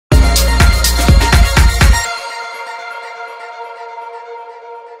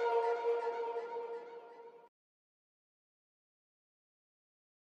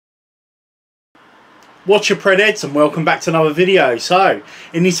What's your predheads, and welcome back to another video. So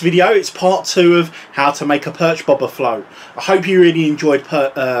in this video it's part 2 of how to make a perch bobber float. I hope you really enjoyed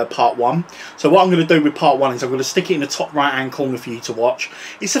part 1. So what I'm going to do with part 1 is I'm going to stick it in the top right hand corner for you to watch.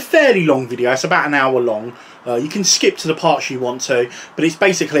 It's a fairly long video, it's about an hour long. You can skip to the parts you want to, but it's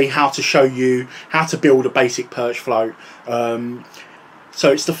basically how to show you how to build a basic perch float.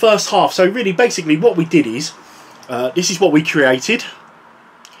 So it's the first half. So really basically what we did is this is what we created.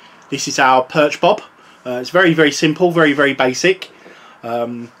 This is our perch bob. It's very simple, very basic.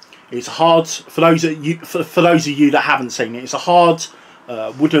 It's hard for those of you that haven't seen it. It's a hard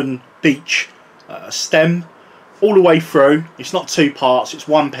wooden beach stem all the way through. It's not 2 parts, it's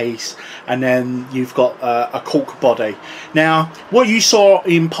 1 piece, and then you've got a cork body. Now what you saw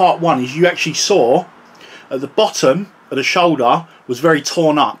in part 1 is you actually saw at the bottom of the shoulder was very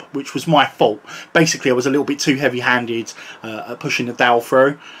torn up, which was my fault. Basically I was a little bit too heavy-handed at pushing the dowel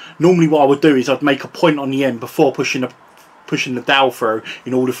through. Normally what I would do is I'd make a point on the end before pushing the dowel through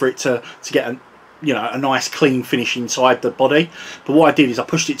in order for it to get a nice clean finish inside the body. But what I did is I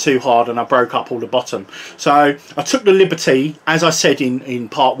pushed it too hard and I broke up all the bottom. So I took the liberty, as I said in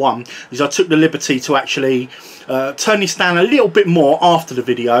part 1, is I took the liberty to actually turn this down a little bit more after the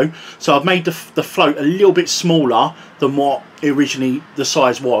video. So I've made the float a little bit smaller than what originally the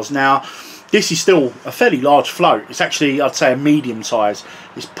size was. Now this is still a fairly large float. It's actually, I'd say, a medium size.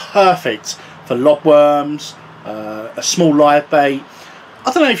 It's perfect for lobworms, a small live bait.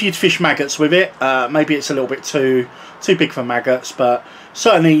 I don't know if you'd fish maggots with it. Maybe it's a little bit too big for maggots, but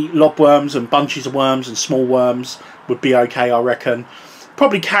certainly lobworms and bunches of worms and small worms would be okay, I reckon.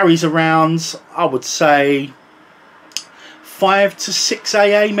 Probably carries around, I would say, 5 to 6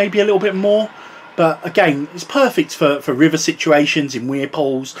 AA, maybe a little bit more. But again, it's perfect for river situations, in weir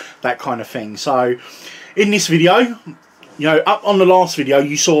pools, that kind of thing. So in this video, up on the last video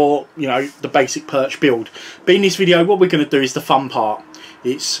you saw the basic perch build, but in this video what we're going to do is the fun part.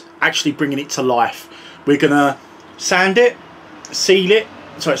 It's actually bringing it to life. We're going to sand it, seal it.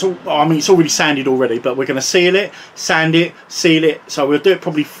 So it's all, I mean, it's already sanded already, but we're going to seal it, sand it, seal it. So we'll do it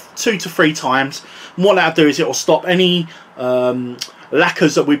probably 2 to 3 times. And what that'll do is it'll stop any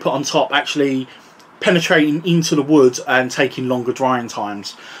lacquers that we put on top actually penetrating into the wood and taking longer drying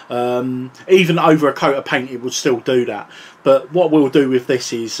times. Even over a coat of paint it would still do that. But what we'll do with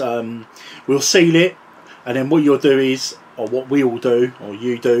this is we'll seal it, and then what you'll do is, or what we all do, or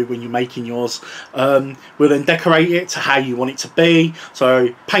you do when you're making yours, we'll then decorate it to how you want it to be.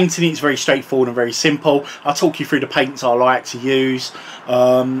 So painting it is very straightforward and very simple. I'll talk you through the paints I like to use.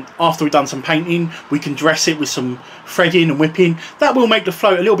 After we've done some painting, we can dress it with some threading and whipping. That will make the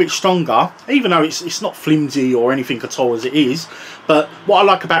float a little bit stronger, even though it's not flimsy or anything at all as it is. But what I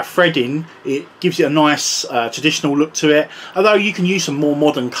like about threading, it gives it a nice traditional look to it. Although you can use some more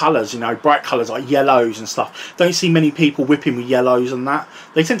modern colours, bright colours like yellows and stuff. Don't see many people whipping with yellows and that.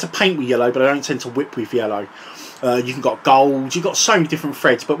 They tend to paint with yellow, but they don't tend to whip with yellow. You've got gold, you've got so many different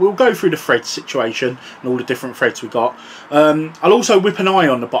threads, but we'll go through the thread situation and all the different threads we got. I'll also whip an eye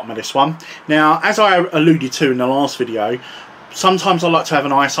on the bottom of this one. Now, as I alluded to in the last video, sometimes I like to have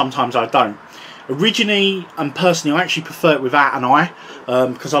an eye, sometimes I don't. Originally and personally I actually prefer it without an eye,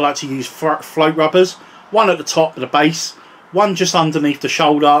 because I like to use float rubbers. One at the top of the base, one just underneath the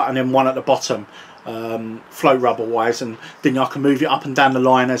shoulder, and then one at the bottom, float rubber wise, and then I can move it up and down the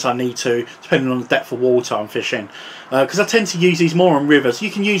line as I need to, depending on the depth of water I'm fishing, because I tend to use these more on rivers.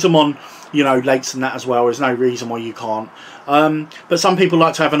 You can use them on lakes and that as well. There's no reason why you can't, but some people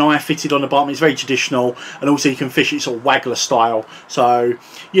like to have an eye fitted on the bottom. It's very traditional, and also you can fish it sort of waggler style. So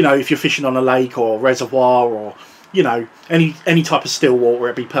if you're fishing on a lake or a reservoir, or any type of still water,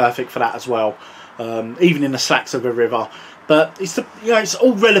 it'd be perfect for that as well, even in the slacks of a river. But it's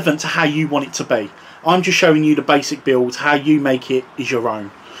all relevant to how you want it to be. I'm just showing you the basic build. How you make it is your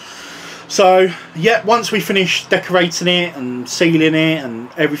own. So yeah, once we finish decorating it and sealing it and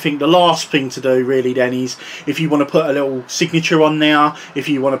everything, the last thing to do really then is, if you want to put a little signature on there, if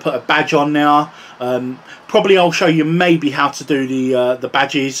you want to put a badge on there, probably I'll show you maybe how to do the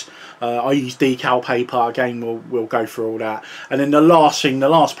badges. I use decal paper. Again, we'll go through all that. And then the last thing, the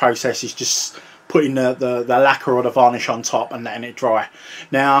last process is just putting the lacquer or the varnish on top and letting it dry.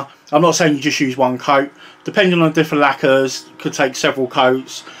 Now, I'm not saying you just use 1 coat. Depending on different lacquers, could take several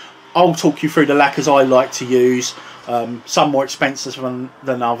coats. I'll talk you through the lacquers I like to use. Some more expensive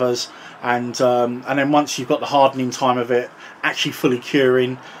than others, and then once you've got the hardening time of it actually fully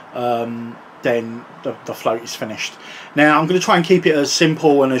curing, then the float is finished. Now I'm going to try and keep it as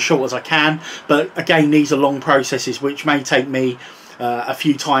simple and as short as I can, but again these are long processes which may take me a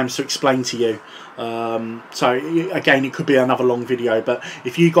few times to explain to you. So again, it could be another long video, but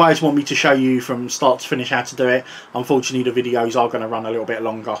if you guys want me to show you from start to finish how to do it, unfortunately the videos are going to run a little bit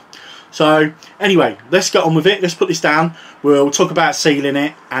longer. So anyway, let's get on with it. Let's put this down. We'll talk about sealing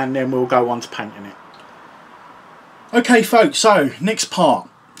it, and then we'll go on to painting it. Okay folks, so next part.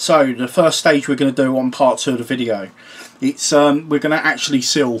 So the first stage we're going to do on part 2 of the video, it's we're going to actually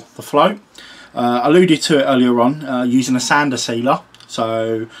seal the float. I alluded to it earlier on, using a sander sealer.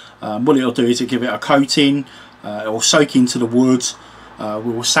 So what it'll do is it'll give it a coating, it'll soak into the wood,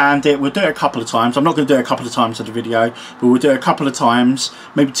 we will sand it. We'll do it a couple of times. I'm not going to do it a couple of times in the video, but we'll do it a couple of times,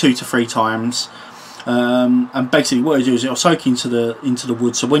 maybe 2 to 3 times. And basically what it'll do is it'll soak into the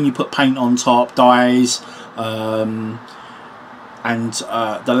wood, so when you put paint on top, dyes, and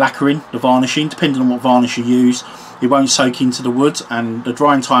the lacquering, the varnishing, depending on what varnish you use, it won't soak into the wood, and the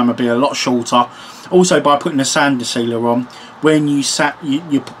drying time will be a lot shorter. Also, by putting a sander sealer on, when you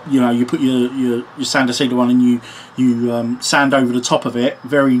put your sander sealer on and you sand over the top of it,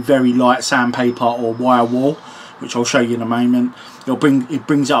 very light sandpaper or wire wool, which I'll show you in a moment, it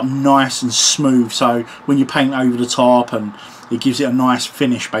brings it up nice and smooth. So when you paint over the top, and it gives it a nice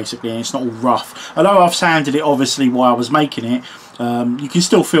finish basically, and it's not all rough. Although I've sanded it obviously while I was making it, you can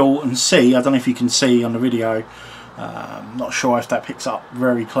still feel and see. I don't know if you can see on the video. Not sure if that picks up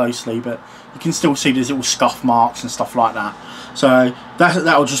very closely, but you can still see there's little scuff marks and stuff like that. So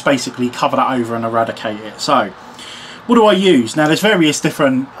that'll just basically cover that over and eradicate it. So what do I use? Now there's various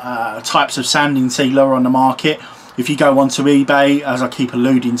different types of sanding sealer on the market. If you go onto eBay, as I keep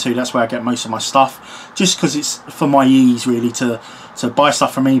alluding to, that's where I get most of my stuff, just because it's for my ease really to buy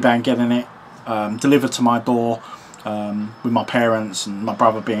stuff from eBay and getting it delivered to my door. With my parents and my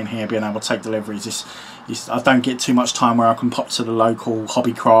brother being here, being able to take deliveries, I don't get too much time where I can pop to the local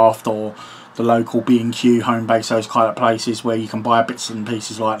Hobbycraft or the local B&Q, Home Base, those kind of places where you can buy bits and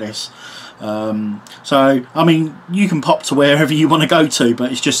pieces like this. So I mean, you can pop to wherever you want to go to,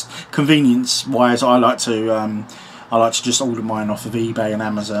 but it's just convenience wise, I like to just order mine off of eBay and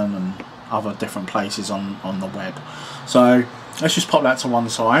Amazon and other different places on the web. So let's just pop that to one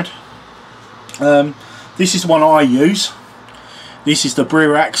side. This is the one I use. This is the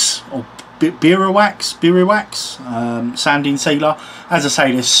Birax or Birax sanding sealer. As I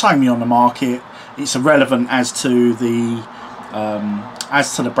say, there's so many on the market. It's irrelevant as to the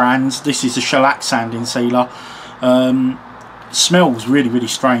brands. This is the shellac sanding sealer. Smells really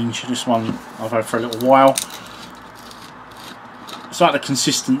strange. This one I've had for a little while. It's like the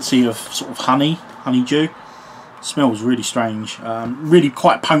consistency of sort of honeydew. Smells really strange. Really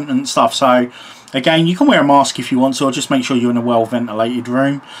quite potent stuff. So again, you can wear a mask if you want to, or just make sure you're in a well ventilated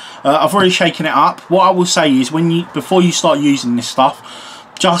room. I've already shaken it up. What I will say is, before you start using this stuff,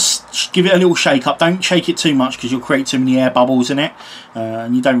 just give it a little shake up. Don't shake it too much because you'll create too many air bubbles in it,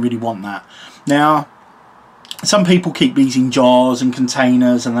 and you don't really want that. Now, some people keep these in jars and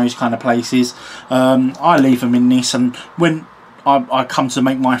containers and those kind of places. I leave them in this, and when I come to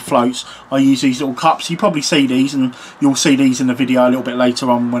make my floats, I use these little cups. You probably see these, and you'll see these in the video a little bit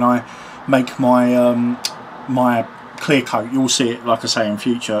later on when I make my my clear coat. You'll see it, like I say,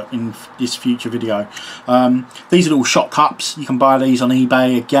 in this future video. These are little shot cups. You can buy these on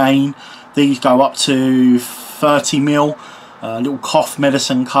eBay. Again, these go up to 30 ml. Little cough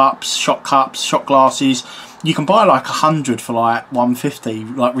medicine cups, shot glasses. You can buy like 100 for like 150,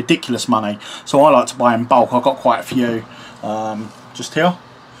 like ridiculous money. So I like to buy in bulk. I've got quite a few just here.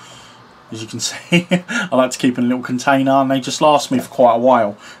 As you can see, I like to keep in a little container, and they just last me for quite a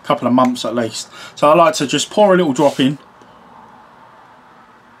while, a couple of months at least. So I like to just pour a little drop in.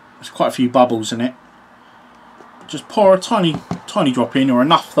 There's quite a few bubbles in it. Just pour a tiny drop in, or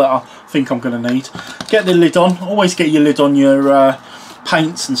enough that I think I'm going to need. Get the lid on. Always get your lid on your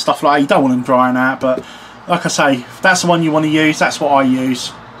paints and stuff like that. You don't want them drying out, but like I say, if that's the one you want to use, that's what I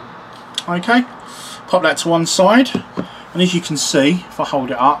use. Okay, pop that to one side, and as you can see, if I hold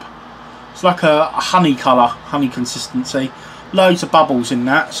it up, it's like a honey colour, honey consistency. Loads of bubbles in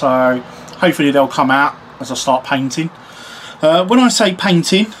that, so hopefully they'll come out as I start painting. When I say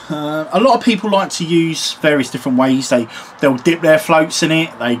painting, a lot of people like to use various different ways. They'll dip their floats in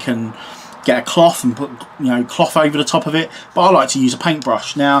it. They can get a cloth and put cloth over the top of it. But I like to use a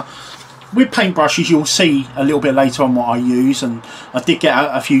paintbrush. Now, with paintbrushes, you'll see a little bit later on what I use, and I did get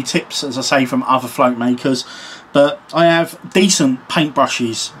a few tips, as I say, from other float makers. But I have decent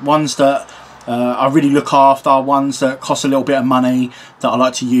paintbrushes, ones that I really look after, ones that cost a little bit of money that I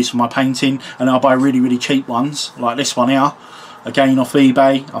like to use for my painting, and I'll buy really cheap ones, like this one here, again off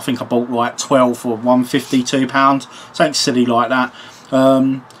eBay. I think I bought like 12 for £1.50, £2, something silly like that.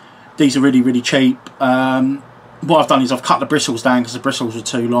 These are really cheap. what I've done is I've cut the bristles down because the bristles are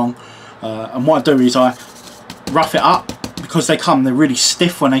too long, and what I do is I rough it up because they're really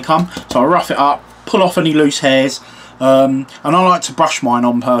stiff when they come, so I rough it up, pull off any loose hairs, and I like to brush mine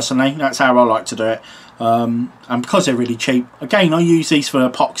on personally. That's how I like to do it. And because they're really cheap, again, I use these for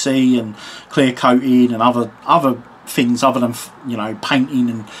epoxy and clear coating and other things other than, you know, painting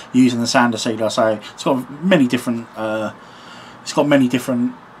and using the sander sealer. So it's got many different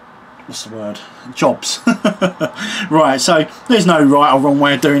what's the word, jobs. Right, so there's no right or wrong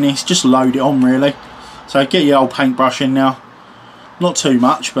way of doing this, just load it on really. So get your old paintbrush in now, not too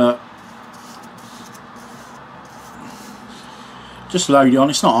much, but just load it on.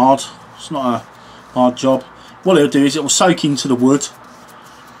 It's not hard, it's not a hard job. What it'll do is it will soak into the wood.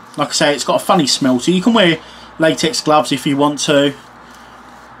 Like I say, it's got a funny smell, so you can wear latex gloves if you want to.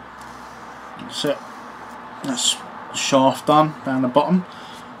 That's it, that's the shaft done down the bottom.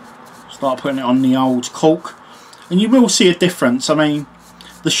 Start putting it on the old cork, and you will see a difference. I mean,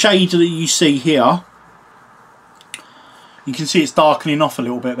 the shade that you see here, you can see it's darkening off a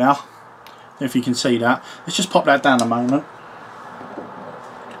little bit now, if you can see that. Let's just pop that down a moment.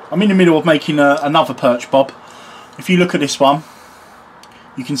 I'm in the middle of making another perch bob. If you look at this one,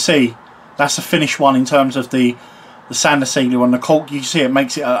 you can see that's the finished one in terms of the sander sealer on the cork. You can see it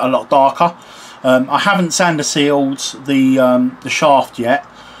makes it a lot darker. I haven't sander sealed the shaft yet,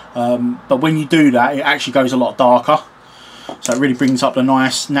 but when you do that, it actually goes a lot darker. So it really brings up the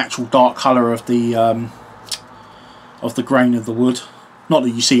nice natural dark colour of the grain of the wood. Not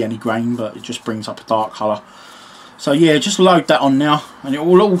that you see any grain, but it just brings up a dark colour. So yeah, just load that on now, and it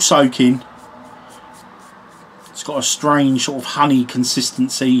will all soak in. It's got a strange sort of honey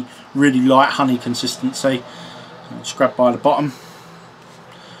consistency, really light honey consistency. So just grab by the bottom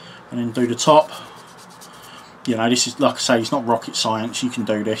and then do the top. You know, this is, like I say, it's not rocket science. You can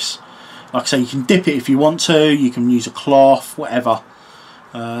do this. Like I say, you can dip it if you want to. You can use a cloth, whatever.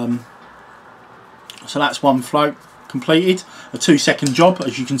 So that's one float completed. A 2-second job,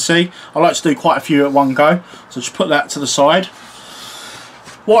 as you can see. I like to do quite a few at one go, so just put that to the side.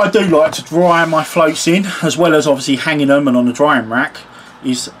 What I do like to dry my floats in, as well as obviously hanging them and on the drying rack,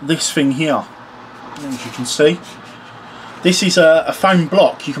 is this thing here. As you can see, this is a foam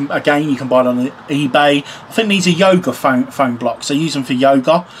block. You can buy it on eBay. I think these are yoga foam blocks. I use them for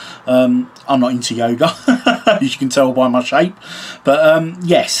yoga. I'm not into yoga, as you can tell by my shape. But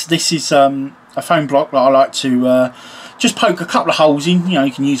yes, this is a foam block that I like to just poke a couple of holes in. You know,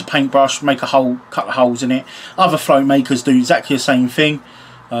 you can use a paintbrush, make a hole, couple of holes in it. Other float makers do exactly the same thing.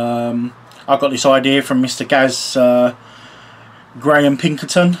 I got this idea from Mr. Gaz Graham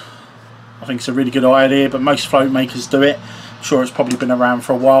Pinkerton. I think it's a really good idea, but most float makers do it. I'm sure it's probably been around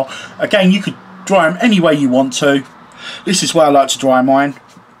for a while. Again, you could dry them any way you want to. This is where I like to dry mine.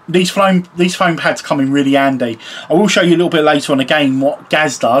 These foam pads come in really handy. I will show you a little bit later on again what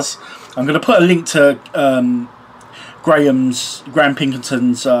Gaz does. I'm going to put a link to Graham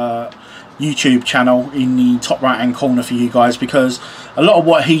Pinkerton's YouTube channel in the top right hand corner for you guys, because a lot of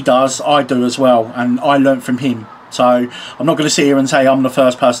what he does I do as well, and I learnt from him. So I'm not going to sit here and say I'm the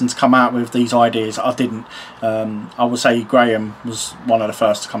first person to come out with these ideas. I didn't. I would say Graham was one of the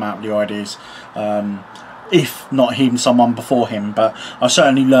first to come out with the ideas. If not him, someone before him. But I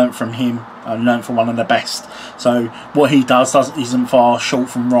certainly learnt from him and learnt from one of the best. So what he does isn't far short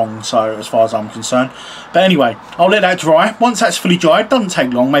from wrong, so as far as I'm concerned. But anyway, I'll let that dry. Once that's fully dried, doesn't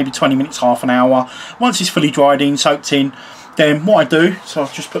take long, maybe 20 minutes, half an hour. Once it's fully dried in, soaked in, then what I do, so I'll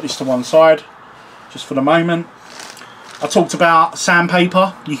just put this to one side just for the moment. I talked about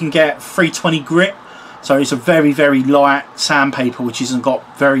sandpaper. You can get 320 grit, so it's a very, very light sandpaper which hasn't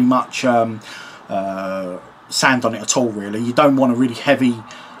got very much sand on it at all, really. You don't want a really heavy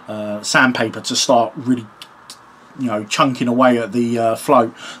sandpaper to start really, you know, chunking away at the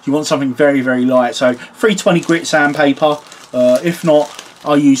float. You want something very, very light. So 320 grit sandpaper. If not,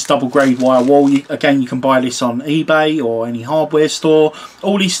 I use double grade wire wool. Again, you can buy this on eBay or any hardware store.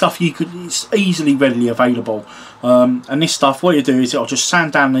 All these stuff it's easily readily available. And this stuff, what you do is I'll just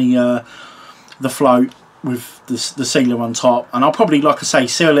sand down the float with the sealer on top, and I'll probably, like I say,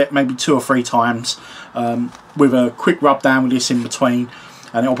 seal it maybe 2 or 3 times with a quick rub down with this in between,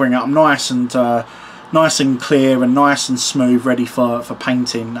 and it'll bring it up nice and clear and nice and smooth, ready for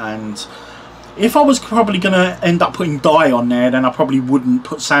painting. And if I was probably going to end up putting dye on there, then I probably wouldn't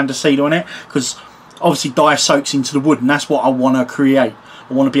put sander sealer on it, because obviously dye soaks into the wood, and that's what I want to create.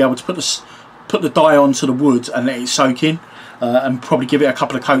 I want to be able to put the dye onto the wood and let it soak in, and probably give it a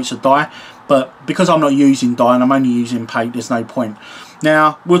couple of coats of dye. But because I'm not using dye and I'm only using paint, there's no point.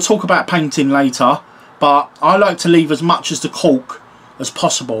 Now, we'll talk about painting later, but I like to leave as much as the cork as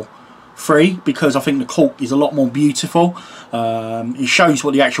possible. free because I think the cork is a lot more beautiful. It shows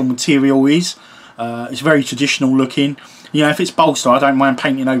what the actual material is. It's very traditional looking. You know, if it's bolster, I don't mind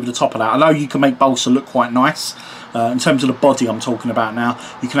painting over the top of that. I know you can make bolster look quite nice. In terms of the body I'm talking about now,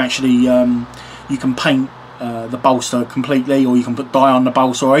 you can actually you can paint the bolster completely, or you can put dye on the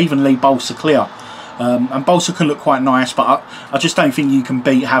bolster, or even leave bolster clear. And bolster can look quite nice, but I just don't think you can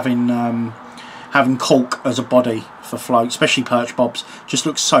beat having cork as a body for float, especially perch bobs. Just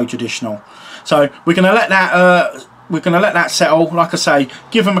looks so traditional. So we're gonna let that settle. Like I say,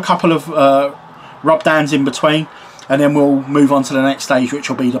 give them a couple of rub downs in between, and then we'll move on to the next stage, which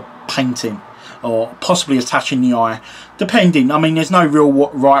will be the painting, or possibly attaching the eye, depending. I mean, there's no real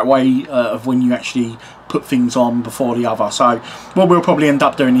right way of when you actually put things on before the other. So what we'll probably end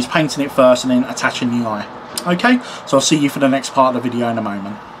up doing is painting it first and then attaching the eye. Okay, so I'll see you for the next part of the video in a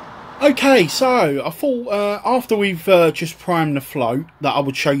moment. Okay, so I thought after we've just primed the float that I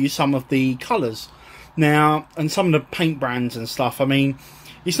would show you some of the colours now and some of the paint brands and stuff. I mean,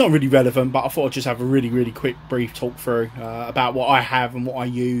 it's not really relevant, but I thought I'd just have a really quick brief talk through about what I have and what I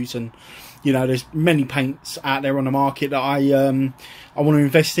use. And you know, there's many paints out there on the market that I want to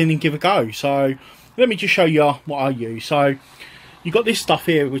invest in and give a go. So let me just show you what I use. So you've got this stuff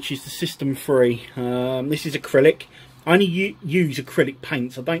here, which is the System 3. This is acrylic. I only use acrylic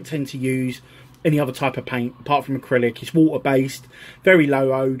paints. I don't tend to use any other type of paint apart from acrylic. It's water based, very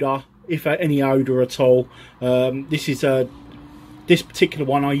low odour, if any odour at all. This particular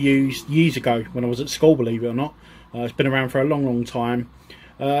one I used years ago when I was at school, believe it or not. It's been around for a long time.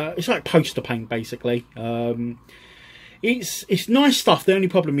 It's like poster paint basically. It's nice stuff. The only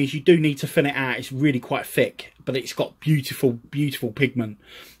problem is you do need to thin it out. It's really quite thick, but it's got beautiful pigment.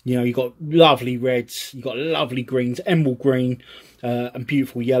 You know, you've got lovely reds, you've got lovely greens, emerald green, and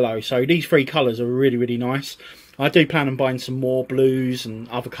beautiful yellow. So these three colours are really nice. I do plan on buying some more blues and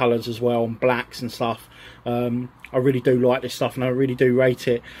other colours as well, and blacks and stuff. I really do like this stuff and I really do rate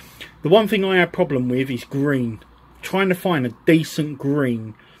it. The one thing I have a problem with is green. Trying to find a decent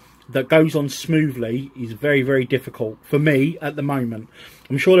green that goes on smoothly is very difficult for me at the moment.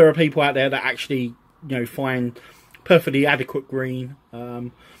 I'm sure there are people out there that actually, you know, find perfectly adequate green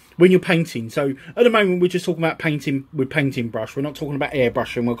when you're painting. So at the moment we're just talking about painting with painting brush. We're not talking about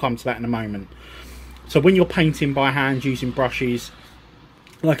airbrushing. We'll come to that in a moment. So when you're painting by hand using brushes,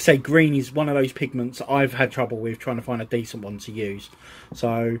 like I say, green is one of those pigments I've had trouble with trying to find a decent one to use.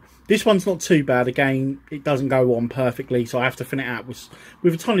 So this one's not too bad. Again, it doesn't go on perfectly, so I have to thin it out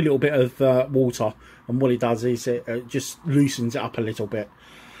with a tiny little bit of water. And what it does is it just loosens it up a little bit.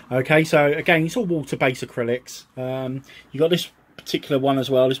 Okay, so again, it's all water-based acrylics. You got this particular one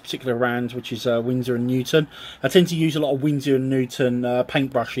as well, this particular brand, which is Winsor & Newton. I tend to use a lot of Winsor & Newton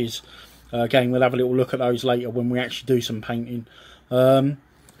paint brushes. Again, we'll have a little look at those later when we actually do some painting.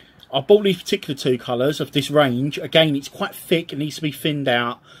 I bought these particular two colours of this range. Again, it's quite thick, it needs to be thinned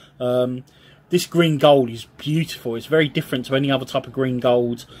out. This green gold is beautiful. It's very different to any other type of green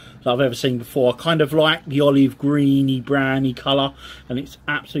gold that I've ever seen before. I kind of like the olive greeny, browny colour, and it's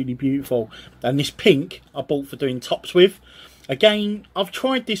absolutely beautiful. And this pink I bought for doing tops with. Again, I've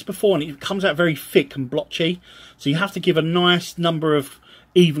tried this before and it comes out very thick and blotchy. So you have to give a nice number of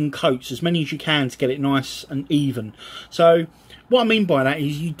even coats, as many as you can, to get it nice and even. So what I mean by that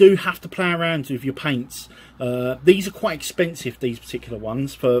is you do have to play around with your paints. These are quite expensive, these particular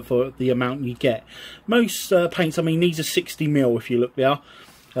ones, for the amount you get. Most paints, I mean, these are 60ml if you look there.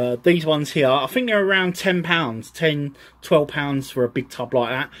 These ones here, I think they're around £10, £12 for a big tub like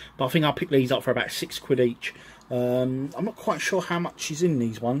that. But I think I picked these up for about £6 each. I'm not quite sure how much is in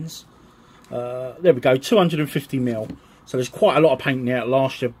these ones. There we go, 250ml. So there's quite a lot of paint in there. It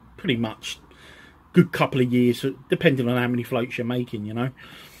lasts you pretty much good couple of years, depending on how many floats you're making, you know.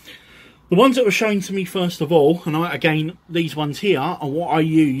 The ones that were shown to me first of all, and again, these ones here are what I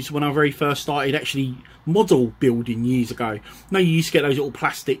used when I very first started actually model building years ago. Now you used to get those little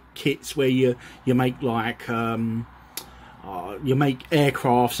plastic kits where you make like you make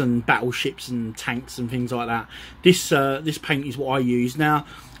aircrafts and battleships and tanks and things like that. This paint is what I use. Now,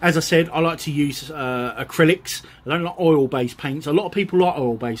 as I said, I like to use acrylics. I don't like oil-based paints. A lot of people like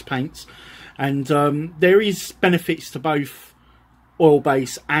oil-based paints. And there is benefits to both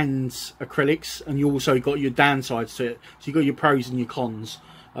oil-based and acrylics, and you also got your downsides to it. So you've got your pros and your cons.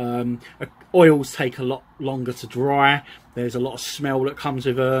 Oils take a lot longer to dry. There's a lot of smell that comes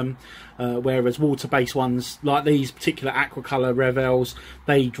with them, whereas water-based ones, like these particular Aquacolor Revels,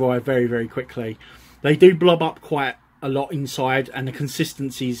 they dry very quickly. They do blob up quite a lot inside, and the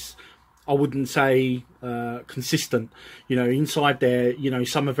consistencies I wouldn't say consistent. You know, inside there, you know,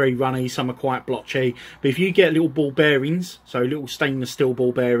 some are very runny, some are quite blotchy. But if you get little ball bearings, so little stainless steel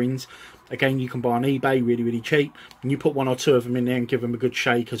ball bearings, again, you can buy on eBay really, really cheap. And you put 1 or 2 of them in there and give them a good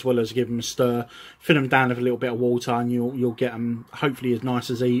shake, as well as give them a stir. Fill them down with a little bit of water, and you'll get them hopefully as nice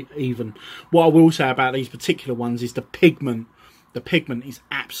as even. What I will say about these particular ones is the pigment. The pigment is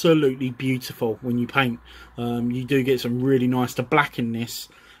absolutely beautiful when you paint. You do get some really nice to black in this.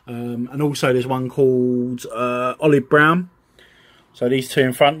 And also there's one called olive brown. So these two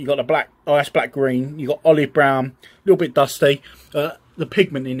in front, you've got the black, ice black green, you've got olive brown, a little bit dusty. The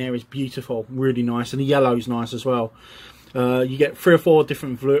pigment in there is beautiful, really nice, and the yellow's nice as well. You get 3 or 4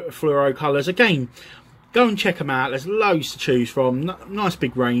 different fluoro colours. Again, go and check them out. There's loads to choose from. Nice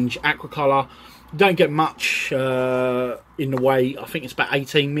big range. Aqua colour. You don't get much in the way. I think it's about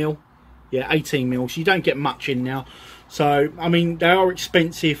 18mm. Yeah, 18mm. So you don't get much in now. So I mean, they are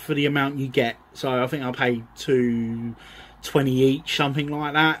expensive for the amount you get. So I think I paid $2.20 each, something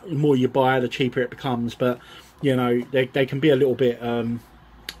like that. The more you buy, the cheaper it becomes. But you know, they can be a little bit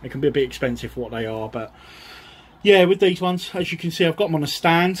they can be a bit expensive for what they are. But yeah, with these ones, as you can see, I've got them on a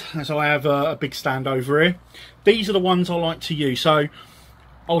stand, as I have a big stand over here. These are the ones I like to use. So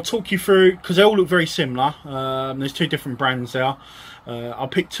I'll talk you through, because they all look very similar. There's 2 different brands there. I'll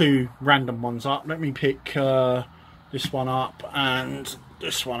pick 2 random ones up. Let me pick this one up and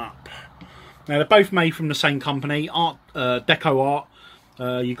this one up. Now they're both made from the same company, Deco Art.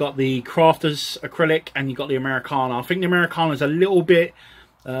 You got the Crafters acrylic and you got the Americana. I think the Americana is a little bit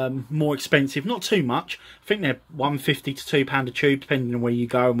more expensive, not too much. I think they're £1.50 to £2 a tube, depending on where you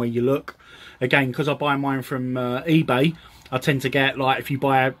go and where you look. Again, because I buy mine from eBay, I tend to get, like, if you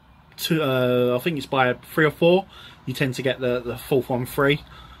buy I think it's buy 3 or 4, you tend to get the 4th one free.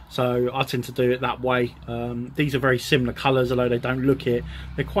 So I tend to do it that way. These are very similar colours, although they don't look it.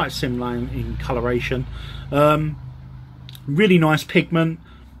 They're quite similar in coloration. Really nice pigment.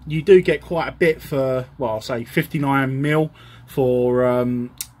 You do get quite a bit for, well, I'll say 59mm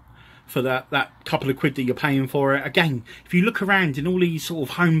for that couple of quid that you're paying for it. Again, if you look around in all these sort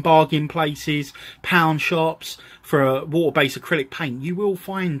of home bargain places, pound shops for a water-based acrylic paint, you will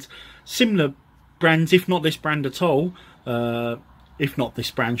find similar brands, if not this brand at all. If not this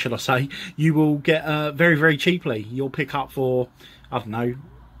brand, should I say, you will get very, very cheaply. You'll pick up for, I don't know,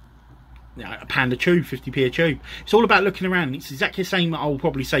 £1 a tube, 50p a tube. It's all about looking around. It's exactly the same I'll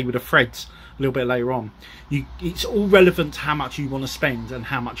probably say with the threads a little bit later on. It's all relevant to how much you want to spend and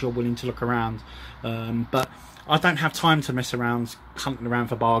how much you're willing to look around. But I don't have time to mess around hunting around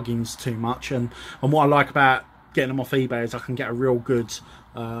for bargains too much. And what I like about getting them off eBay is I can get a real good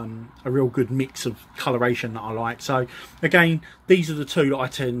mix of coloration that I like. So again, these are the 2 that I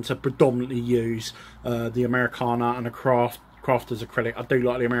tend to predominantly use, the Americana and the Crafters acrylic. I do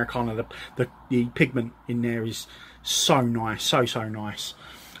like the Americana. The pigment in there is so nice, so nice.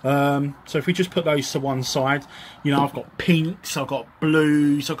 So if we just put those to one side, you know, I've got pinks, I've got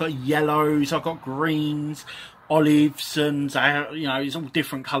blues, I've got yellows, I've got greens, olives, and you know, it's all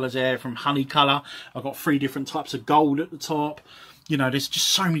different colours there, from honey colour. I've got 3 different types of gold at the top. You know, there's just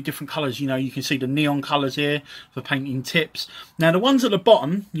so many different colours. You know, you can see the neon colours here for painting tips. Now the ones at the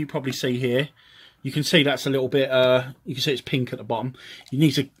bottom, you probably see here, you can see that's a little bit, you can see it's pink at the bottom. You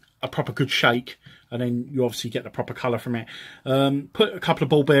need a proper good shake, and then you obviously get the proper colour from it. Put a couple of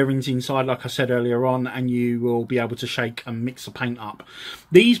ball bearings inside, like I said earlier on, and you will be able to shake and mix the paint up.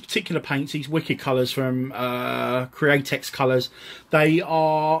 These particular paints, these wicked colours from Createx Colours, they're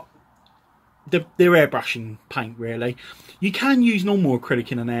airbrushing paint, really. You can use normal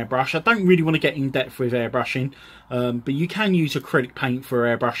acrylic in an airbrush. I don't really want to get in depth with airbrushing, but you can use acrylic paint for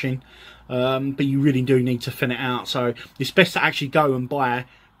airbrushing, but you really do need to thin it out. So it's best to actually go and buy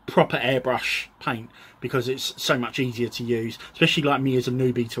proper airbrush paint, because it's so much easier to use, especially like me as a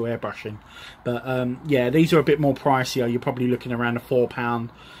newbie to airbrushing. But yeah, these are a bit more pricier. You're probably looking around a £4,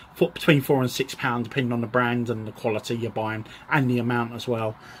 between £4 and £6, depending on the brand and the quality you're buying and the amount as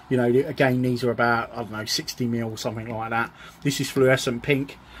well. You know, again, these are about, I don't know, 60mm or something like that. This is fluorescent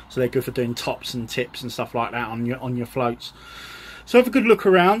pink, so they're good for doing tops and tips and stuff like that on your floats. So have a good look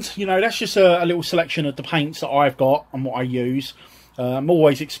around. You know, that's just a little selection of the paints that I've got and what I use. I'm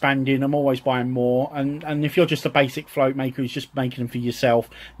always expanding, I'm always buying more, and if you're just a basic float maker who's just making them for yourself,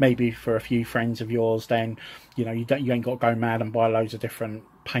 maybe for a few friends of yours, then you know, you ain't got to go mad and buy loads of different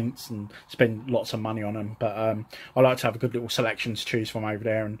paints and spend lots of money on them. But I like to have a good little selection to choose from over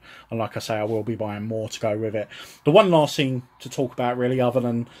there, and like I say, I will be buying more to go with it. The one last thing to talk about, really, other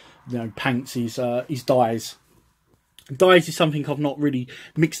than, you know, paints, is dyes. Dyes is something I've not really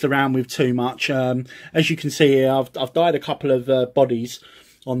mixed around with too much. As you can see here, I've dyed a couple of bodies.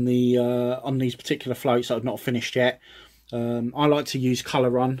 on these particular floats that I've not finished yet. I like to use Colour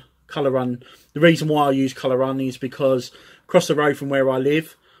Run. The reason why I use Colour Run is because across the road from where I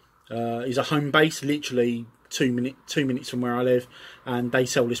live is a home base, literally 2 minutes from where I live, and they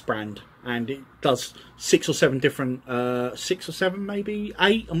sell this brand, and it does 6 or 7 different 6 or 7, maybe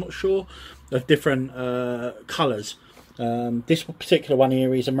 8, I'm not sure, of different colours. This particular one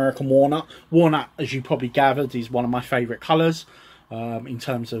here is American Walnut. Walnut, as you probably gathered, is one of my favourite colours in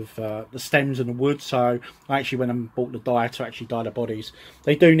terms of the stems and the wood. So I actually went and bought the dye to actually dye the bodies.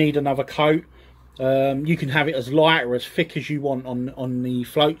 They do need another coat. You can have it as light or as thick as you want on the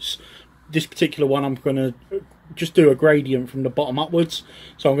floats. This particular one, I'm going to just do a gradient from the bottom upwards.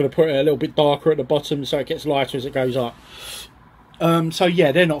 So I'm going to put it a little bit darker at the bottom so it gets lighter as it goes up. So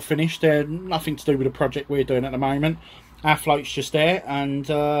yeah, they're not finished. They're nothing to do with the project we're doing at the moment. Our float's just there, and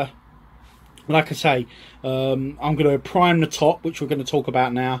like I say, I'm going to prime the top, which we're going to talk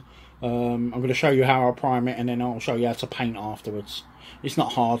about now. I'm going to show you how I prime it, and then I'll show you how to paint afterwards. It's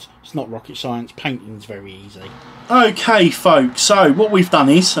not hard, it's not rocket science, painting's very easy. Okay folks, so what we've done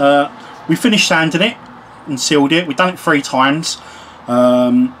is we finished sanding it and sealed it. We've done it 3 times.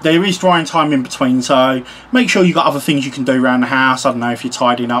 There is drying time in between, so make sure you've got other things you can do around the house. I don't know, if you're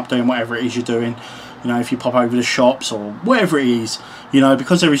tidying up, doing whatever it is you're doing, you know, if you pop over the shops or whatever it is, you know,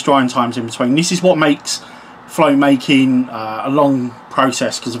 because there is drying times in between. This is what makes float making a long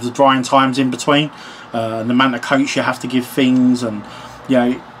process, because of the drying times in between, and the amount of coats you have to give things, and you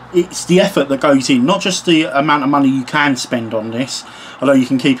know, it's the effort that goes in, not just the amount of money you can spend on this, although you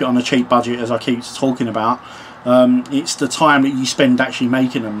can keep it on a cheap budget, as I keep talking about. It's the time that you spend actually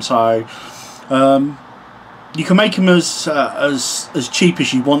making them. So you can make them as cheap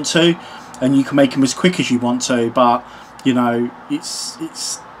as you want to, and you can make them as quick as you want to, but you know,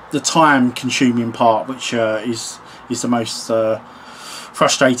 it's the time consuming part which is the most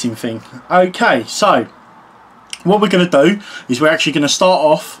frustrating thing. Okay, so what we're going to do is we're actually going to start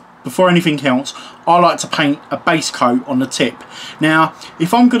off, before anything else, I like to paint a base coat on the tip. Now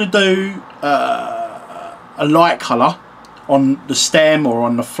if I'm going to do a light colour on the stem or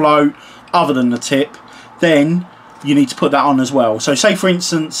on the float other than the tip, then you need to put that on as well. So say for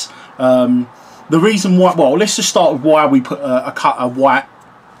instance, the reason why, well, let's just start with why we put a white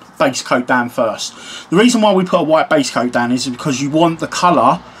base coat down first. The reason why we put a white base coat down is because you want the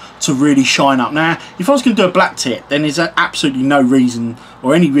colour to really shine up. Now if I was going to do a black tip, then there's absolutely no reason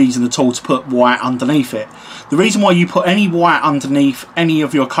or any reason at all to put white underneath it. The reason why you put any white underneath any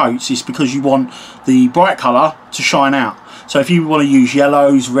of your coats is because you want the bright colour to shine out. So if you want to use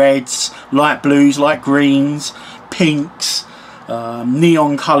yellows, reds, light blues, light greens, pinks,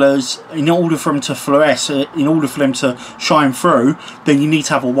 neon colours, in order for them to fluoresce, in order for them to shine through, then you need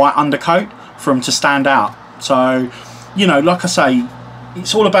to have a white undercoat for them to stand out. So, you know, like I say,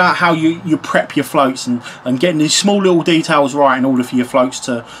 it's all about how you prep your floats and getting these small little details right in order for your floats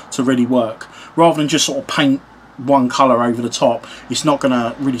to really work. Rather than just sort of paint one colour over the top, it's not going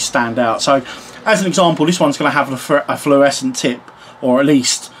to really stand out. So as an example, this one's going to have a fluorescent tip, or at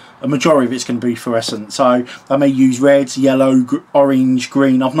least a majority of it's going to be fluorescent. So I may use reds, yellow, orange,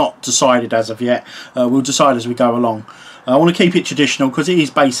 green. I've not decided as of yet. We'll decide as we go along. I want to keep it traditional because it is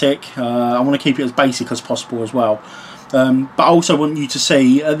basic. I want to keep it as basic as possible as well. But I also want you to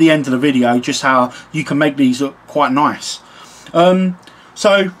see at the end of the video just how you can make these look quite nice.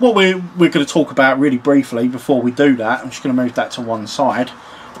 So what we're going to talk about really briefly before we do that, I'm just going to move that to one side,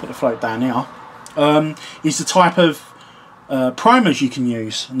 put the float down here, is the type of primers you can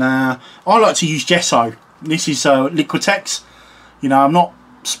use. Now I like to use gesso. This is Liquitex. You know, I'm not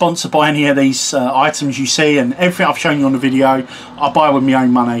sponsored by any of these items you see, and everything I've shown you on the video I buy with my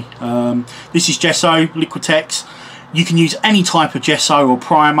own money. This is gesso, Liquitex. You can use any type of gesso or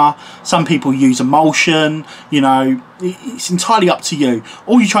primer. Some people use emulsion. You know, it's entirely up to you.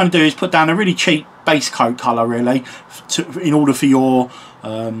 All you're trying to do is put down a really cheap base coat colour, really, in order for your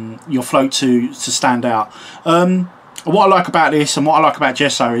float to stand out. What I like about this and what I like about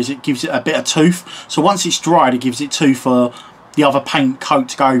gesso is it gives it a bit of tooth. So once it's dried, it gives it tooth for the other paint coat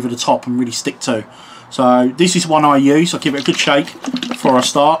to go over the top and really stick to. So this is one I use. I'll give it a good shake before I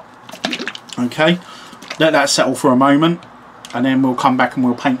start. Okay. Let that settle for a moment, and then we'll come back and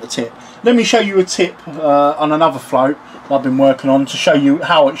we'll paint the tip. Let me show you a tip on another float I've been working on to show you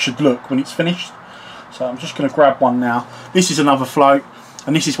how it should look when it's finished. So I'm just going to grab one now. This is another float,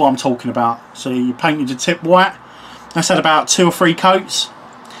 and this is what I'm talking about. So you painted the tip white. That's had about 2 or 3 coats,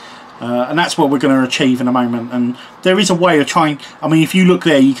 and that's what we're going to achieve in a moment. And there is a way of trying. I mean, if you look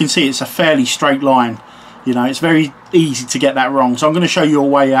there, you can see it's a fairly straight line. You know, it's very easy to get that wrong. So I'm going to show you a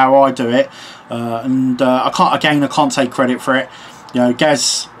way how I do it, and I can't take credit for it. You know,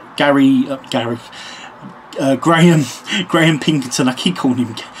 Graham Pinkerton. I keep calling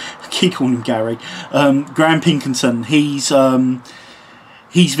him Gary. Graham Pinkerton.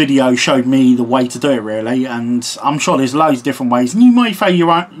 His video showed me the way to do it, really, and I'm sure there's loads of different ways, and you may find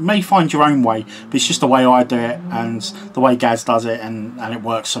your own way, but it's just the way I do it and the way Gaz does it, and it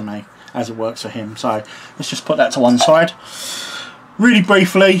works for me as it works for him. So let's just put that to one side. Really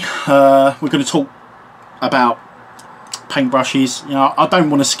briefly, we're going to talk about paintbrushes. You know, I don't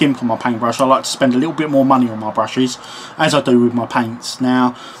want to skimp on my paintbrush. I like to spend a little bit more money on my brushes, as I do with my paints.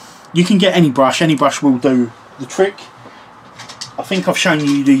 Now, you can get any brush will do the trick. I think I've shown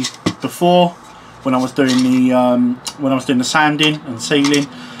you these before when I was doing the sanding and sealing.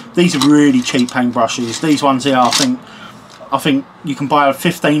 These are really cheap paintbrushes. These ones here, I think you can buy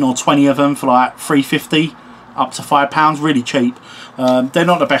 15 or 20 of them for like $3.50 up to £5. Really cheap. They're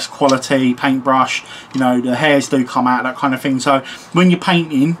not the best quality paintbrush. You know, the hairs do come out, that kind of thing. So when you're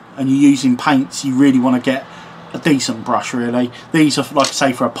painting and you're using paints, you really want to get a decent brush, really. These are, like I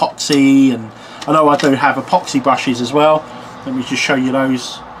say, for epoxy, and I know I do have epoxy brushes as well. Let me just show you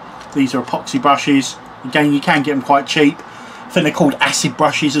those. These are epoxy brushes. Again, you can get them quite cheap. I think they're called acid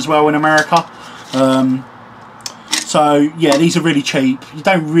brushes as well in America. So yeah, these are really cheap. You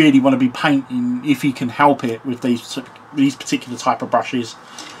don't really want to be painting, if you can help it, with these particular type of brushes.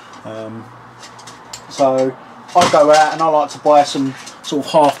 So I go out and I like to buy some sort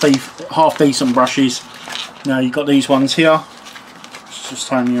of half decent brushes. Now you've got these ones here. Just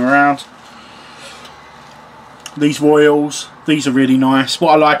turn you around. These Royals, these are really nice.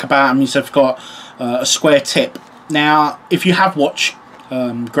 What I like about them is they've got a square tip. Now, if you have watched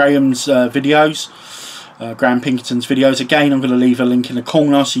Graham's videos, Graham Pinkerton's videos, again, I'm going to leave a link in the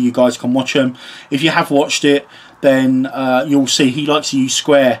corner so you guys can watch them. If you have watched it, then you'll see he likes to use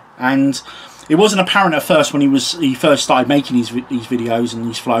square, and it wasn't apparent at first when he first started making these videos and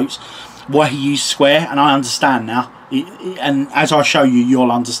these floats why he used square, and I understand now. And as I show you,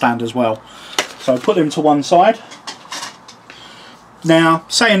 you'll understand as well. So put them to one side. Now,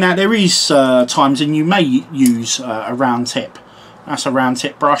 saying that, there is times when you may use a round tip. That's a round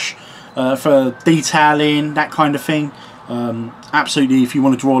tip brush for detailing, that kind of thing. Absolutely, if you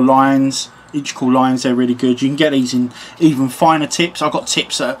want to draw lines, integral lines, they're really good. You can get these in even finer tips. I've got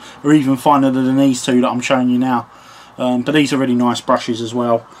tips that are even finer than these two that I'm showing you now. But these are really nice brushes as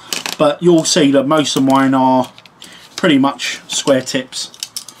well. But you'll see that most of mine are pretty much square tips.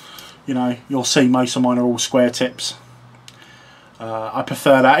 You know, you'll see most of mine are all square tips. I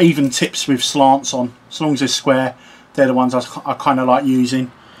prefer that. Even tips with slants on, as long as they're square, they're the ones I kind of like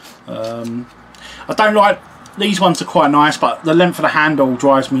using. I don't like, these ones are quite nice, but the length of the handle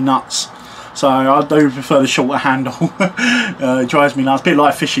drives me nuts. So I do prefer the shorter handle. It drives me nuts, a bit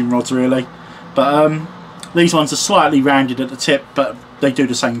like fishing rods really. But these ones are slightly rounded at the tip, but they do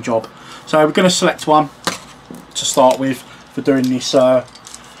the same job. So we're going to select one to start with for doing this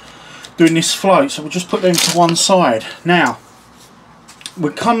float. So we'll just put them to one side. Now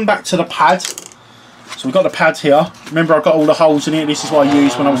we'll come back to the pad. So we've got the pad here. Remember, I've got all the holes in it. This is what I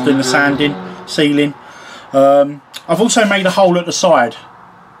used when I was doing the sanding, sealing. I've also made a hole at the side.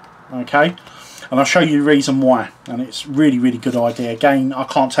 Okay, and I'll show you the reason why. And it's really good idea. Again, I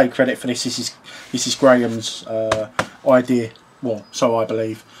can't take credit for this. This is Graham's idea. Well, so I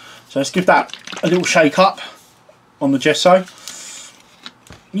believe. So let's give that a little shake up on the gesso.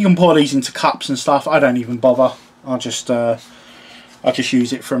 You can pour these into cups and stuff. I don't even bother. I just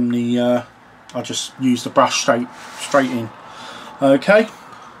use it from the. I just use the brush straight in. Okay.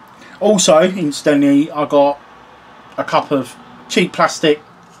 Also, incidentally, I got a couple of cheap plastic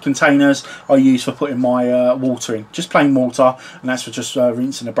containers I use for putting my water in. Just plain water, and that's for just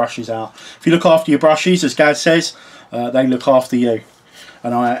rinsing the brushes out. If you look after your brushes, as Gaz says, they look after you.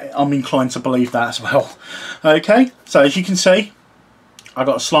 And I'm inclined to believe that as well. Okay, so as you can see, I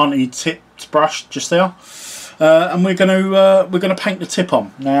got a slanted tipped brush just there, and we're gonna paint the tip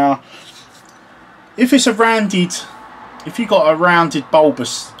on. Now, if it's if you've got a rounded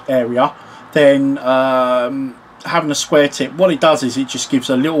bulbous area, then having a square tip, what it does is it just gives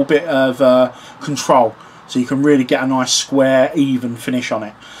a little bit of control, so you can really get a nice square, even finish on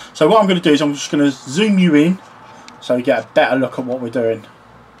it. So what I'm going to do is I'm just going to zoom you in, so you get a better look at what we're doing.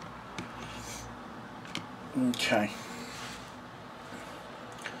 Okay.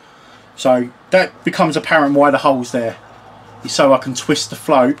 So that becomes apparent why the hole's there. Is so I can twist the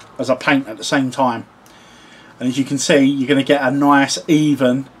float as I paint at the same time. And as you can see, you're going to get a nice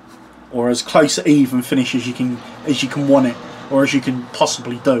even, or as close to even finish as you can want it, or as you can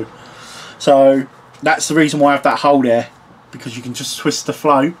possibly do. So that's the reason why I have that hole there, because you can just twist the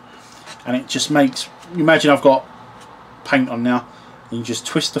float, and it just makes. Imagine I've got paint on now. and you just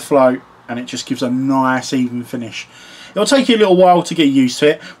twist the float and it just gives a nice even finish. It'll take you a little while to get used to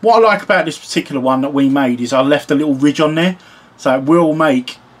it. What I like about this particular one that we made is I left a little ridge on there, so it will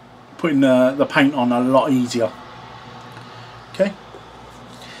make putting the paint on a lot easier. Okay,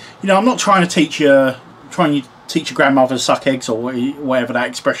 you know, I'm not trying to teach you your grandmother to suck eggs or whatever that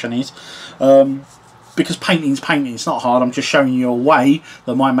expression is, because painting's painting, it's not hard. I'm just showing you a way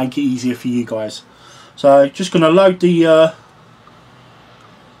that might make it easier for you guys. So just going to load the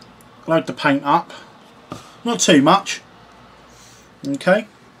paint up, not too much, okay.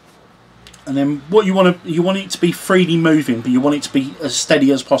 And then what you want it to be freely moving, but you want it to be as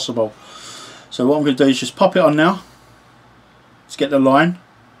steady as possible. So what I'm going to do is just pop it on now. Let's get the line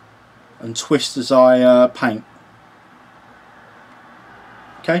and twist as I paint.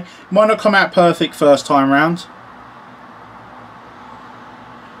 Okay, might not come out perfect first time round.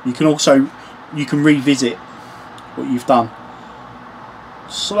 You can revisit what you've done.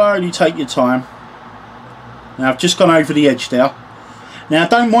 Slowly take your time. Now I've just gone over the edge there. Now I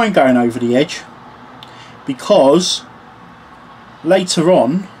don't mind going over the edge, because later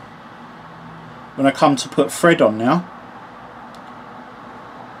on when I come to put thread on now,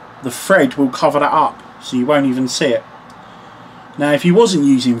 the thread will cover that up so you won't even see it. Now if you wasn't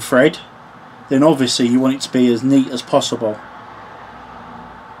using thread, then obviously you want it to be as neat as possible.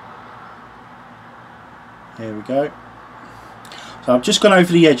 There we go. So I've just gone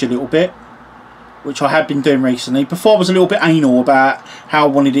over the edge a little bit, which I have been doing recently. Before I was a little bit anal about how I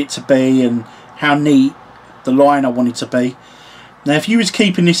wanted it to be and how neat the line I wanted to be. Now if you was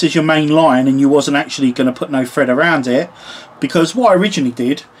keeping this as your main line and you wasn't actually going to put no thread around it, because what I originally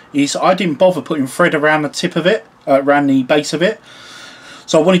did is I didn't bother putting thread around the tip of it, around the base of it.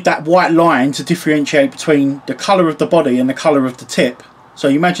 So I wanted that white line to differentiate between the colour of the body and the colour of the tip. So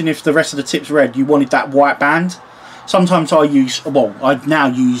you imagine if the rest of the tip's red, you wanted that white band. Sometimes I now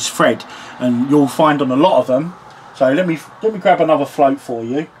use thread, and you'll find on a lot of them. So let me grab another float for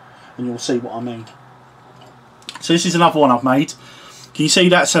you and you'll see what I mean. So this is another one I've made. Can you see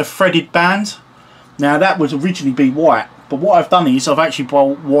that's a threaded band? Now that would originally be white, but what I've done is I've actually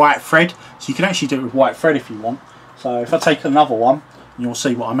bought white thread, so you can actually do it with white thread if you want. So if I take another one, you'll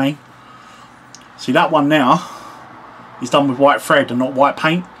see what I mean. See, that one now is done with white thread and not white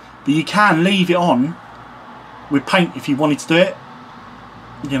paint, but you can leave it on with paint if you wanted to do it,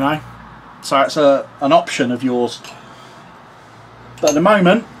 you know, so it's an option of yours. But at the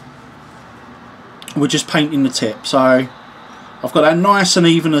moment we're just painting the tip, so I've got that nice and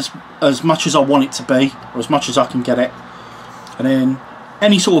even as much as I want it to be, or as much as I can get it. And then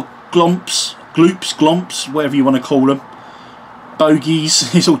any sort of gloops, whatever you want to call them,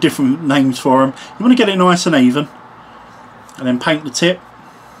 bogies, there's all different names for them. You want to get it nice and even, and then paint the tip.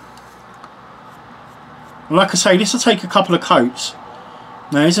 And like I say, this will take a couple of coats.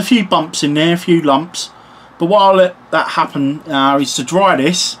 Now there's a few bumps in there, a few lumps, but what I'll let that happen is to dry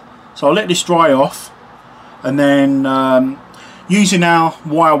this. So I'll let this dry off, and then using our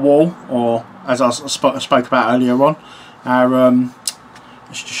wire wall, or as I spoke about earlier on, our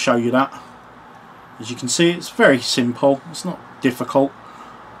let's just show you that. As you can see, it's very simple, it's not difficult.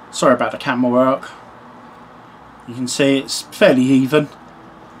 Sorry about the camera work. You can see it's fairly even,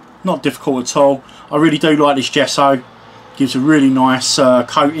 not difficult at all. I really do like this gesso, gives a really nice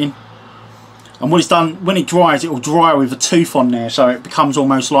coating. And what it's done, when it dries, it will dry with a tooth on there, so it becomes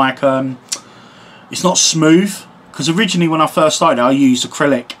almost like it's not smooth, because originally when I first started I used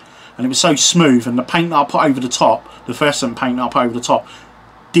acrylic and it was so smooth, and the paint that I put over the top, the fluorescent paint that I put over the top,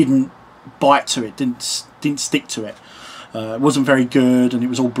 didn't bite to it, didn't stick to it. It wasn't very good and it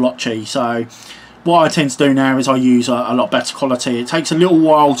was all blotchy. So what I tend to do now is I use a lot better quality. It takes a little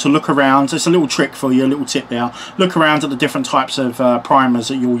while to look around. It's a little trick for you, a little tip there. Look around at the different types of primers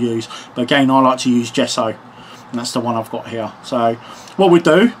that you'll use. But again, I like to use gesso, and that's the one I've got here. So what we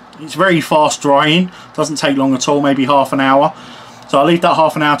do, it's very fast drying, doesn't take long at all, maybe half an hour. So I'll leave that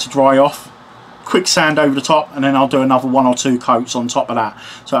half an hour to dry off. Quick sand over the top, and then I'll do another 1 or 2 coats on top of that.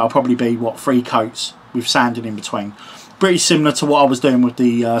 So it'll probably be, what, 3 coats with sanding in between. Pretty similar to what I was doing with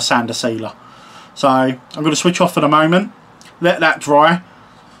the sander sealer. So I'm going to switch off for the moment, let that dry,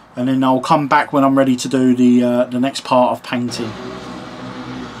 and then I'll come back when I'm ready to do the next part of painting.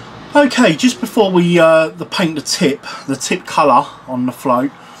 Okay, just before we paint the tip colour on the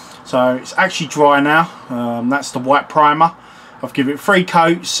float, so it's actually dry now. That's the white primer. I've given it 3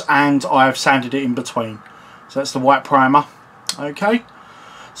 coats and I've sanded it in between. So that's the white primer. Okay,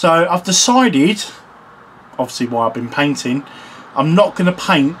 so I've decided, obviously while I've been painting, I'm not going to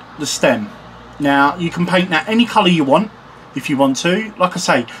paint the stem. Now you can paint that any colour you want if you want to. Like I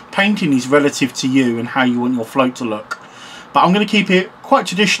say, painting is relative to you and how you want your float to look. but I'm going to keep it quite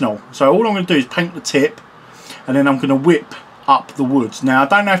traditional. So all I'm going to do is paint the tip, and then I'm going to whip up the wood. Now I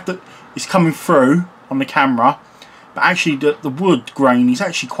don't know if it's coming through on the camera, but actually the wood grain is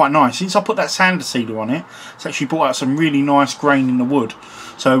actually quite nice. Since I put that sander sealer on it, it's actually brought out some really nice grain in the wood.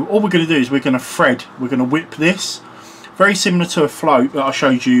 So all we're going to do is we're going to thread, we're going to whip this, very similar to a float that I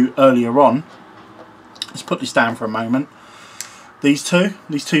showed you earlier on. Let's put this down for a moment. These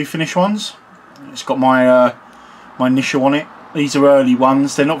two finished ones, it's got my my initial on it. These are early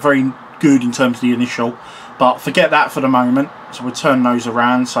ones, they're not very good in terms of the initial, but forget that for the moment. So we'll turn those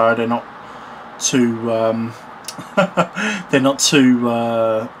around so they're not too they're not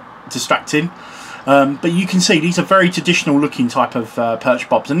too distracting. But you can see these are very traditional looking type of perch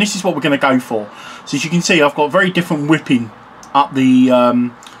bobs, and this is what we're going to go for. So as you can see, I've got very different whipping up the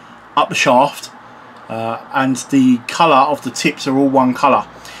shaft, and the colour of the tips are all one colour.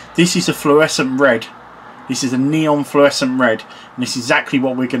 This is a fluorescent red. This is a neon fluorescent red, and this is exactly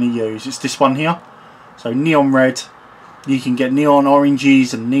what we're going to use. It's this one here. So neon red. You can get neon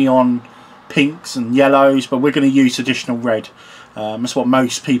oranges and neon pinks and yellows, but we're going to use traditional red. That's what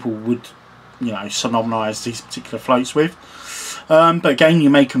most people would, you know, synonymise these particular floats with. But again, you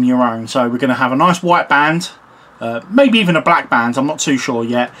make them your own. So we're going to have a nice white band, maybe even a black band. I'm not too sure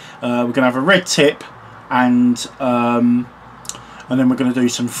yet. We're going to have a red tip, and then we're going to do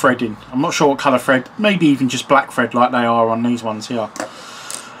some threading. I'm not sure what colour thread. Maybe even just black thread like they are on these ones here.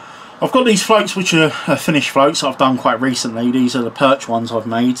 I've got these floats which are finished floats that I've done quite recently. These are the perch ones I've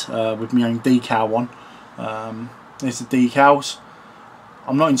made with my own decal on. There's the decals.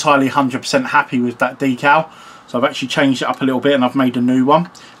 I'm not entirely 100% happy with that decal, so I've actually changed it up a little bit and I've made a new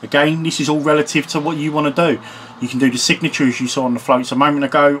one. Again, this is all relative to what you want to do. You can do the signatures you saw on the floats a moment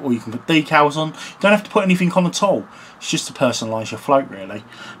ago, or you can put decals on. You don't have to put anything on at all. It's just to personalise your float really.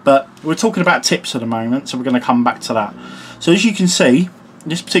 But we're talking about tips at the moment, so we're going to come back to that. So as you can see,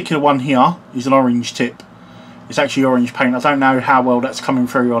 this particular one here is an orange tip. It's actually orange paint. I don't know how well that's coming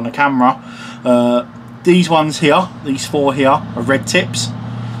through on the camera. These ones here, these four here, are red tips.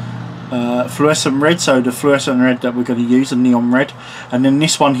 Fluorescent red, so the fluorescent red that we're going to use, a neon red. And then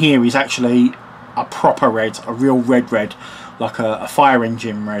this one here is actually a proper red, a real red, like a fire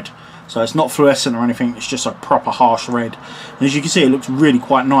engine red. So it's not fluorescent or anything, it's just a proper harsh red. And as you can see, it looks really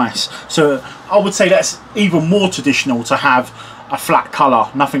quite nice. So I would say that's even more traditional to have a flat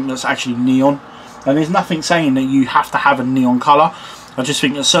colour, nothing that's actually neon. And there's nothing saying that you have to have a neon colour. I just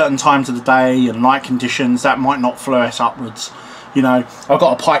think at certain times of the day and light conditions that might not fluoresce upwards. You know, I've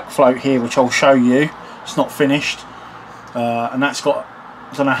got a pike float here which I'll show you. It's not finished, and that's got,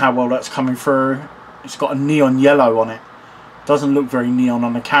 I don't know how well that's coming through, it's got a neon yellow on it. Doesn't look very neon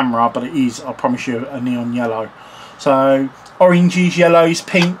on the camera, but it is, I promise you, a neon yellow. So oranges, yellows,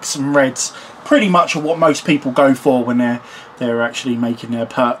 pinks and reds pretty much are what most people go for when they're actually making their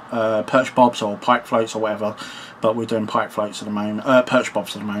perch bobs or pike floats or whatever. But we're doing pike floats at the moment, perch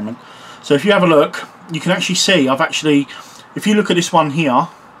bobs at the moment. So if you have a look, you can actually see I've actually, if you look at this one here,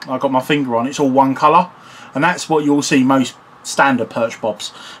 I've got my finger on, it's all one colour, and that's what you'll see most standard perch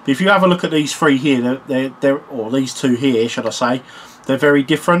bobs. But if you have a look at these three here, or these two here should I say, they're very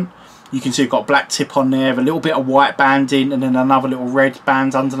different. You can see I've got a black tip on there, a little bit of white banding, and then another little red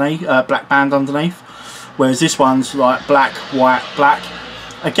band underneath, black band underneath. Whereas this one's like black, white, black.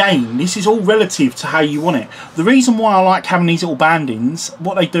 Again, this is all relative to how you want it. The reason why I like having these little bandings,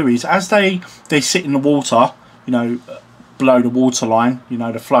 what they do is as they sit in the water, you know, below the water line, you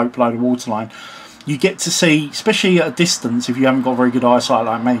know, the float below the water line, you get to see, especially at a distance if you haven't got very good eyesight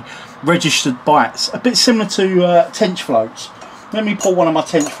like me, registered bites, a bit similar to tench floats. Let me pull one of my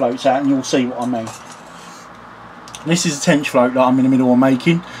tench floats out and you'll see what I mean. This is a tench float that I'm in the middle of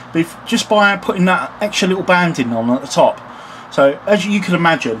making, but just by putting that extra little banding on at the top. So as you can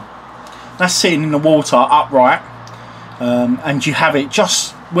imagine, that's sitting in the water upright, and you have it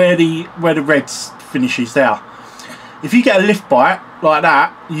just where the red finishes there. If you get a lift bite like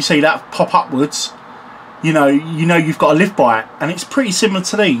that, you see that pop upwards, you know you've got a lift bite, and it's pretty similar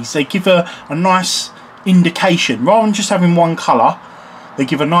to these. They give a nice indication, rather than just having one colour, they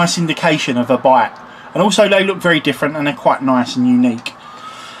give a nice indication of a bite. And also they look very different and they're quite nice and unique.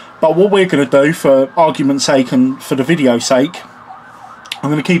 But what we're going to do, for argument's sake and for the video's sake, I'm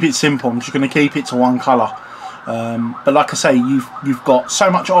going to keep it simple. I'm just going to keep it to one colour. But like I say, you've got so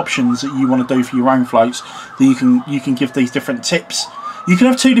much options that you want to do for your own floats that you can give these different tips. You can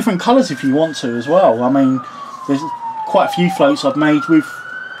have two different colours if you want to as well. I mean, there's quite a few floats I've made with,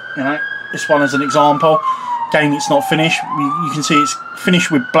 you know, this one as an example. Again, it's not finished. You can see it's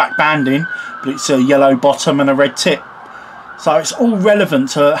finished with black banding, but it's a yellow bottom and a red tip. So it's all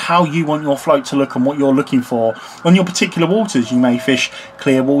relevant to how you want your float to look and what you're looking for on your particular waters. You may fish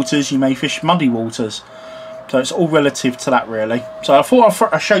clear waters, you may fish muddy waters. So it's all relative to that, really. So I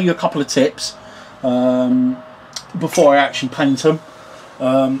thought I'd show you a couple of tips before I actually paint them.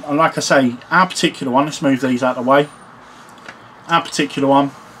 And like I say, our particular one, let's move these out of the way. Our particular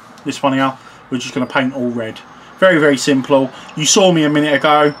one, this one here, we're just going to paint all red. Very, very simple. You saw me a minute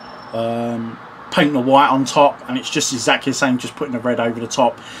ago painting the white on top, and it's just exactly the same, just putting the red over the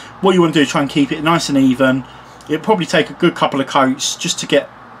top. What you want to do is try and keep it nice and even. It'll probably take a good couple of coats just to get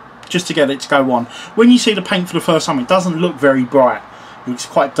it to go on. When you see the paint for the first time, it doesn't look very bright. It's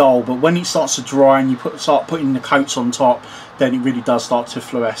quite dull, but when it starts to dry and you start putting the coats on top, then it really does start to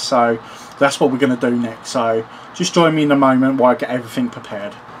fluoresce. So that's what we're going to do next. So just join me in a moment while I get everything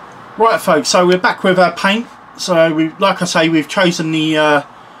prepared. Right, folks, so we're back with our paint. So like I say, we've chosen the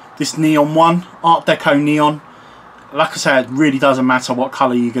this neon one, Art Deco neon. Like I said, it really doesn't matter what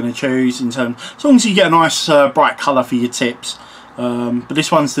colour you're going to choose, as long as you get a nice bright colour for your tips. But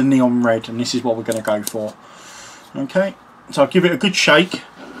this one's the neon red, and this is what we're going to go for. Okay, so I'll give it a good shake.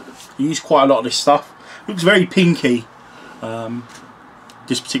 I use quite a lot of this stuff. It looks very pinky,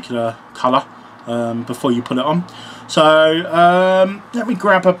 this particular colour, before you put it on. So let me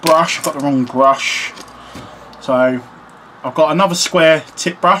grab a brush. I've got the wrong brush. So I've got another square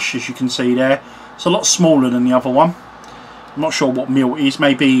tip brush, as you can see there. It's a lot smaller than the other one. I'm not sure what mil it is,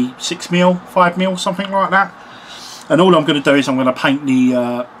 maybe 6 mil, 5 mil, something like that. And all I'm going to do is I'm going to paint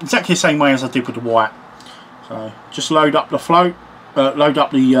the exactly the same way as I did with the white. So just load up the float, load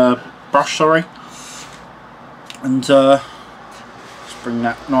up the brush, sorry, and just bring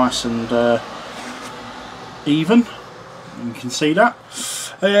that nice and even. You can see that.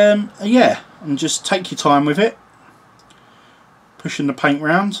 Yeah, and just take your time with it, pushing the paint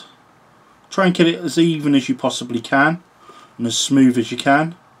round. Try and get it as even as you possibly can and as smooth as you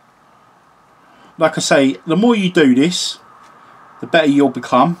can. Like I say, the more you do this, the better you'll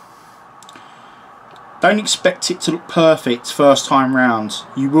become. Don't expect it to look perfect first time round.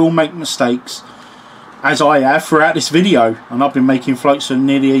 You will make mistakes, as I have throughout this video, and I've been making floats for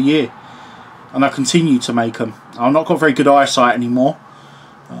nearly a year, and I continue to make them. I've not got very good eyesight anymore.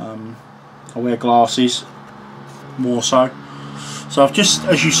 I wear glasses more so. So I've just,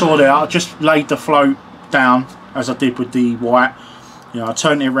 as you saw there, I just laid the float down as I did with the white. You know, I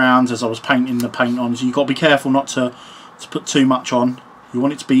turned it around as I was painting the paint on. So you've got to be careful not to put too much on. You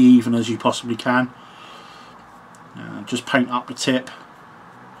want it to be even as you possibly can. Just paint up the tip.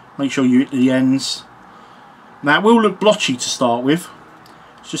 Make sure you hit the ends. Now it will look blotchy to start with.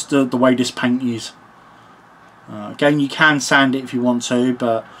 It's just the way this paint is. Again, you can sand it if you want to,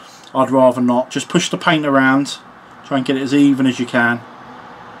 but I'd rather not. Just push the paint around. Try and get it as even as you can.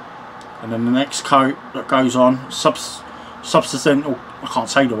 And then the next coat that goes on, substantial, I can't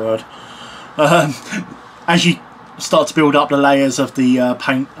say the word. As you start to build up the layers of the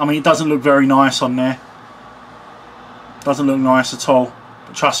paint, I mean, it doesn't look very nice on there. Doesn't look nice at all.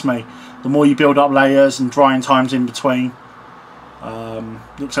 But trust me, the more you build up layers and drying times in between,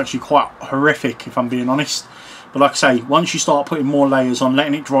 looks actually quite horrific if I'm being honest. But like I say, once you start putting more layers on,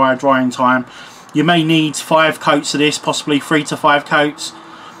 letting it drying time, you may need 5 coats of this, possibly 3 to 5 coats.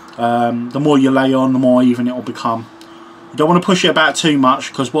 The more you lay on, the more even it will become. You don't want to push it about too much,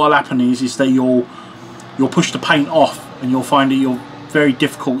 because what will happen is that you'll push the paint off, and you'll find that you're very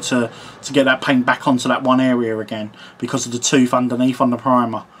difficult to get that paint back onto that one area again because of the tooth underneath on the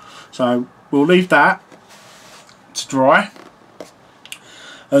primer. So we'll leave that to dry,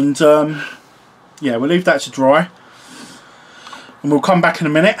 and yeah, we'll leave that to dry, and we'll come back in a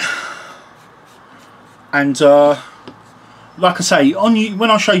minute. And like I say,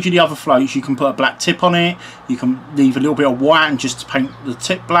 when I showed you the other floats, you can put a black tip on it, you can leave a little bit of white and just paint the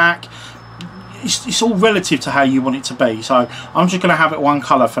tip black. It's all relative to how you want it to be. So I'm just going to have it one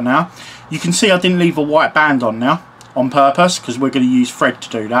colour for now. You can see I didn't leave a white band on now on purpose, because we're going to use thread to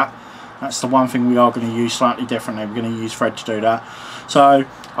do that. That's the one thing we are going to use slightly differently. We're going to use thread to do that. So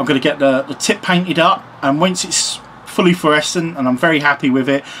I'm going to get the tip painted up, and once it's fully fluorescent and I'm very happy with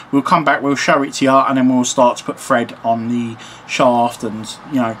it, we'll come back, we'll show it to you, and then we'll start to put thread on the shaft, and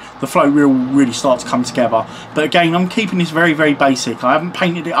you know, the float will really start to come together. But again, I'm keeping this very, very basic. I haven't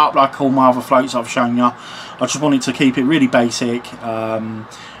painted it up like all my other floats I've shown you. I just wanted to keep it really basic,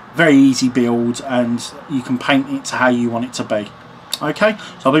 very easy build, and you can paint it to how you want it to be. Okay,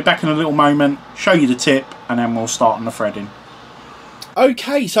 so I'll be back in a little moment, show you the tip, and then we'll start on the threading.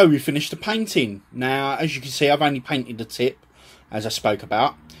 Okay, so we finished the painting. Now, as you can see, I've only painted the tip, as I spoke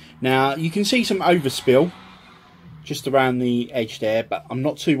about. Now, you can see some overspill just around the edge there, but I'm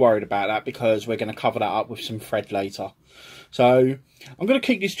not too worried about that because we're going to cover that up with some thread later. So I'm going to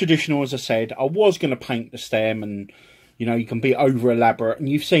keep this traditional, as I said. I was going to paint the stem, and you know, you can be over elaborate, and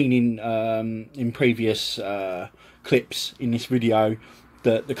you've seen in previous clips in this video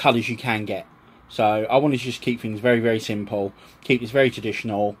the colours you can get. So I want to just keep things very, very simple, keep this very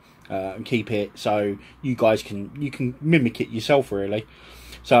traditional, and keep it so you guys can mimic it yourself, really.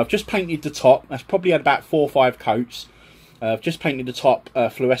 So I've just painted the top. That's probably had about 4 or 5 coats. I've just painted the top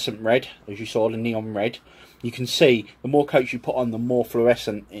fluorescent red, as you saw, the neon red. You can see the more coats you put on, the more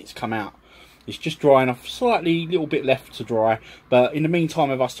fluorescent it's come out. It's just drying off slightly, little bit left to dry. But in the meantime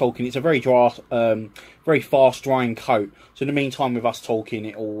of us talking, it's a very dry, very fast drying coat. So in the meantime of us talking,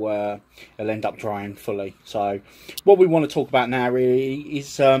 it'll end up drying fully. So what we want to talk about now really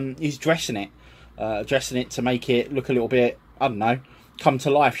is dressing it. Dressing it to make it look a little bit, I don't know, come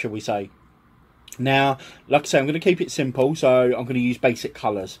to life, shall we say. Now, like I say, I'm going to keep it simple, so I'm going to use basic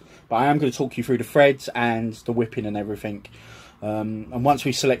colours. But I am going to talk you through the threads and the whipping and everything. And once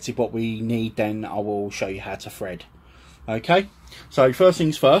we've selected what we need, then I will show you how to thread. Okay, so first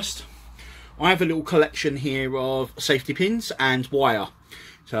things first, I have a little collection here of safety pins and wire.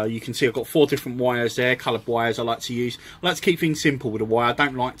 So you can see I've got 4 different wires there, coloured wires I like to use. I like to keep things simple with the wire. I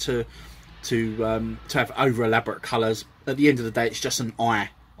don't like to have over elaborate colours. At the end of the day, it's just an eye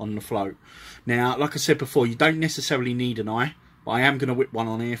on the float. Now, like I said before, you don't necessarily need an eye, but I am going to whip one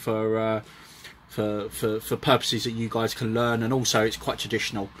on here for purposes that you guys can learn, and also it's quite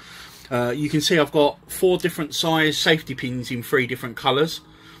traditional. You can see I've got 4 different size safety pins in 3 different colours: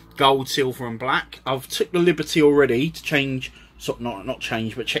 gold, silver and black. I've took the liberty already to change, not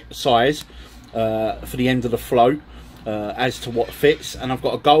change, but check the size for the end of the float as to what fits, and I've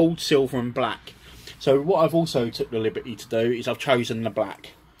got a gold, silver and black. So what I've also took the liberty to do is I've chosen the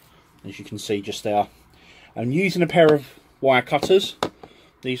black, as you can see just there. I'm using a pair of wire cutters.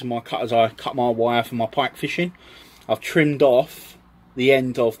 These are my cutters. I cut my wire for my pike fishing. I've trimmed off the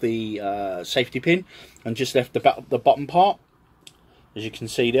end of the safety pin and just left the bottom part, as you can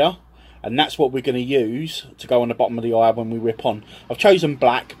see there. And that's what we're going to use to go on the bottom of the eye when we whip on. I've chosen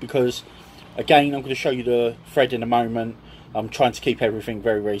black because, again, I'm going to show you the thread in a moment. I'm trying to keep everything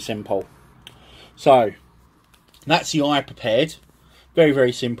very, very simple. So that's the eye prepared. Very,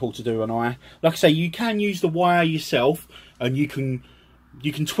 very simple to do an eye. Like I say, you can use the wire yourself, and you can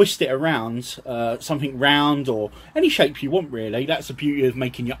twist it around something round or any shape you want, really. That's the beauty of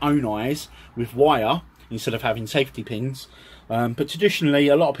making your own eyes with wire instead of having safety pins. But traditionally,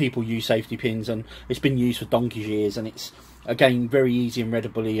 a lot of people use safety pins, and it's been used for donkey's years, and it's, again, very easy and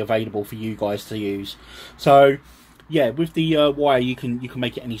readily available for you guys to use. So yeah, with the wire, you can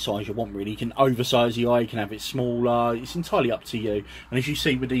make it any size you want, really. You can oversize the eye, you can have it smaller. It's entirely up to you. And as you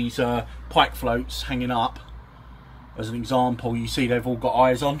see with these pike floats hanging up, as an example, you see they've all got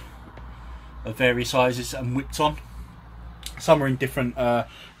eyes on of various sizes and whipped on. Some are in different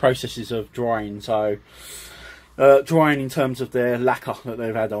processes of drying, so drying in terms of their lacquer that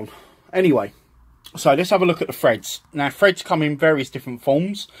they've had on. Anyway, so let's have a look at the threads. Now, threads come in various different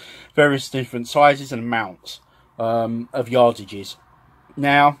forms, various different sizes and amounts of yardages.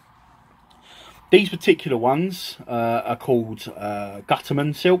 Now, these particular ones are called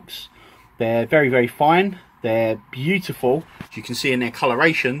Gutterman silks. They're very, very fine. They're beautiful, as you can see in their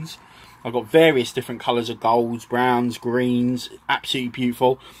colorations. I've got various different colours of golds, browns, greens, absolutely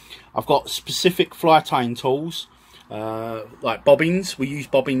beautiful. I've got specific fly tying tools, like bobbins. We use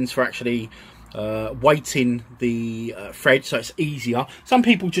bobbins for actually weighting the thread, so it's easier. Some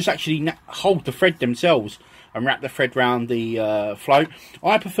people just actually hold the thread themselves and wrap the thread around the float.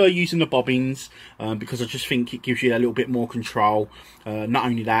 I prefer using the bobbins because I just think it gives you a little bit more control. Not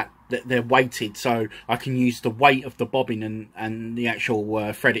only that, they're weighted, so I can use the weight of the bobbin and the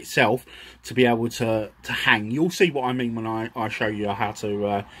actual thread itself to be able to hang. You'll see what I mean when I show you how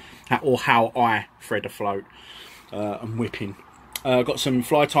to how I thread a float and whipping. I've got some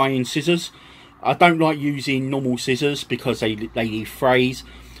fly tying scissors. I don't like using normal scissors because they leave frays.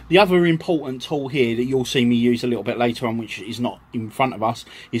 The other important tool here that you'll see me use a little bit later on, which is not in front of us,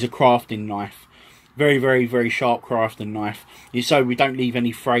 is a crafting knife. Very, very, very sharp crafting knife. So we don't leave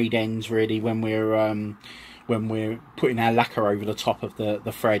any frayed ends, really, when we're putting our lacquer over the top of the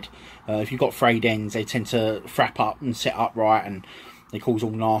thread. If you've got frayed ends, they tend to frap up and set up right, and they cause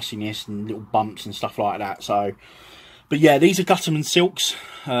all nastiness and little bumps and stuff like that. So, but yeah, these are Gutterman silks.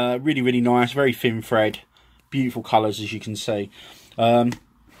 Really, really nice. Very thin thread. Beautiful colours, as you can see.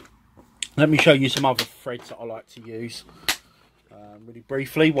 Let me show you some other threads that I like to use really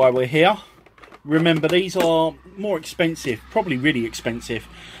briefly while we're here. remember these are more expensive, probably really expensive.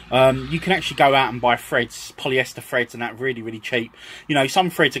 You can actually go out and buy threads, polyester threads, and that really cheap. You know, some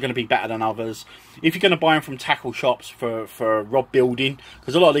threads are going to be better than others. If you're going to buy them from tackle shops for rod building,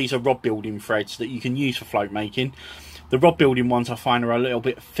 because a lot of these are rod building threads that you can use for float making. The rod building ones I find are a little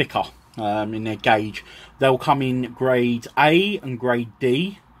bit thicker in their gauge. They'll come in grade A and grade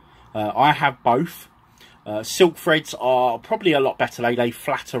D. I have both. Silk threads are probably a lot better. They lay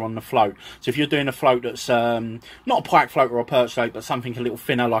flatter on the float. So if you're doing a float that's not a pike float or a perch float, but something a little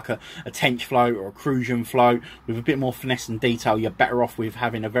thinner like a tench float or a crucian float with a bit more finesse and detail, you're better off with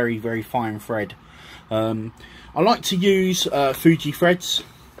having a very fine thread. I like to use Fuji threads.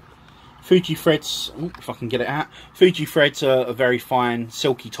 Fuji threads, if I can get it out. Fuji threads are very fine,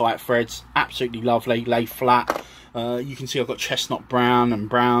 silky type threads. Absolutely lovely, lay flat. You can see I've got chestnut brown and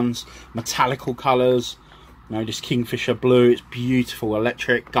browns, metallical colours. You know, this kingfisher blue, it's beautiful,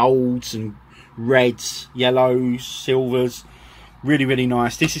 electric, golds and reds, yellows, silvers. Really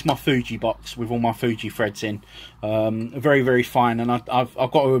nice. This is my Fuji box with all my Fuji threads in. Very fine, and I've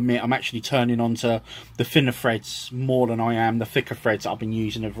got to admit I'm actually turning onto the thinner threads more than I am the thicker threads that I've been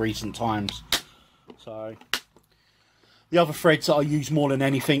using of recent times. So the other threads that I use more than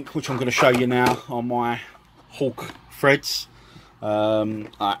anything, which I'm going to show you now, are my Hawk threads.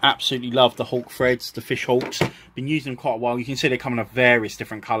 I absolutely love the Hawk threads, the fish hawks. Been using them quite a while. You can see they come in various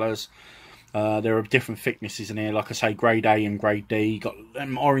different colours. There are different thicknesses in here, like I say, grade A and grade D. Got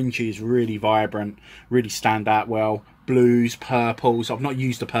them oranges, really vibrant, really stand out well. Blues, purples. I've not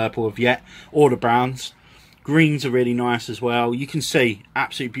used the purple of yet, or the browns. Greens are really nice as well. You can see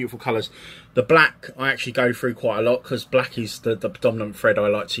absolutely beautiful colours. The black I actually go through quite a lot because black is the predominant thread I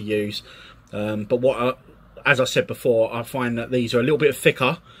like to use. But as I said before, I find that these are a little bit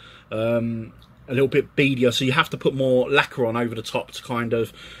thicker, a little bit beadier, so you have to put more lacquer on over the top to kind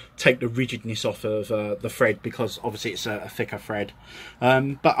of take the rigidness off of the thread, because obviously it's a thicker thread.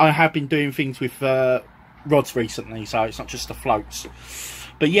 But I have been doing things with rods recently, so it's not just the floats.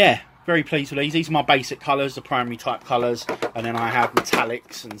 But yeah, very pleased with these. These are my basic colours, the primary type colours, and then I have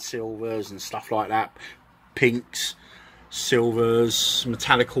metallics and silvers and stuff like that, pinks, silvers,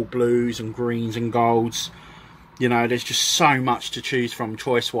 metallical blues and greens and golds. You know, there's just so much to choose from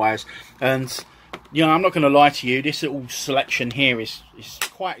choice wise, and you know, I'm not going to lie to you, this little selection here is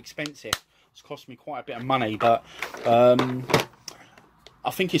quite expensive. It's cost me quite a bit of money, but I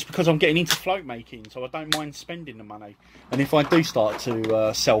think it's because I'm getting into float making, so I don't mind spending the money. And if I do start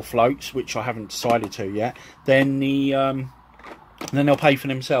to sell floats, which I haven't decided to yet, then they'll pay for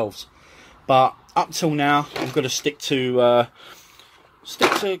themselves. But up till now, I'm going to stick to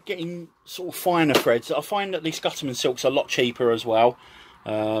getting sort of finer threads. I find that these Gutterman silks are a lot cheaper as well.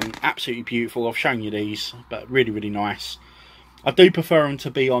 Absolutely beautiful. I've shown you these, but really nice. I do prefer them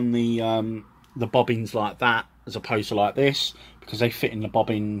to be on the bobbins like that as opposed to like this, because they fit in the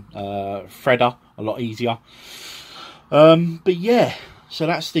bobbin threader a lot easier. But yeah, so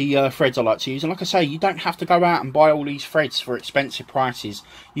that's the threads I like to use. And like I say, you don't have to go out and buy all these threads for expensive prices.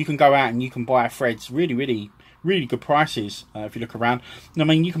 You can go out and you can buy threads really good prices if you look around. I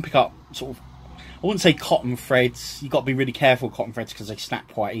mean, you can pick up sort of, I wouldn't say cotton threads. You've got to be really careful with cotton threads because they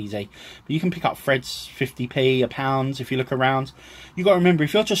snap quite easy. But you can pick up threads 50p, £1 if you look around. You've got to remember,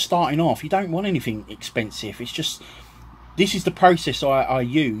 if you're just starting off, you don't want anything expensive. It's just, this is the process I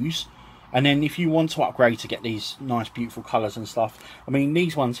use. And then if you want to upgrade to get these nice beautiful colours and stuff, I mean,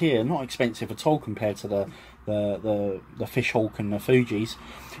 these ones here are not expensive at all compared to the fish hawk and the Fujis.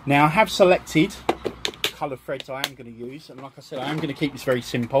 Now I have selected colour threads I am going to use, and like I said, I am going to keep this very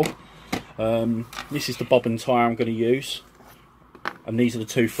simple. This is the bob and tie I'm going to use, and these are the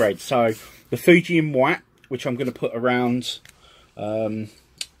two threads. So the Fuji in white, which I'm going to put around,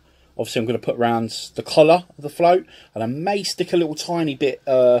 obviously I'm going to put around the collar of the float, and I may stick a little tiny bit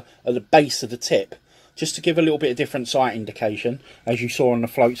at the base of the tip, just to give a little bit of different sight indication, as you saw on the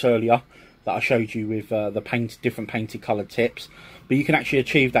floats earlier that I showed you with the different painted coloured tips. But you can actually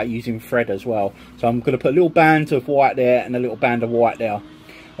achieve that using thread as well. So I'm going to put a little band of white there and a little band of white there.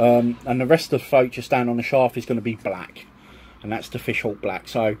 And the rest of the float just down on the shaft is going to be black. And that's the fish hawk black.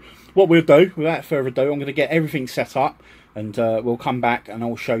 So what we'll do, without further ado, I'm going to get everything set up. And we'll come back and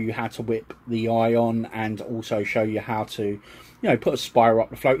I'll show you how to whip the eye on, and also show you how to, you know, put a spiral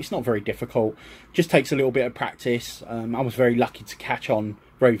up the float. It's not very difficult. Just takes a little bit of practice. I was very lucky to catch on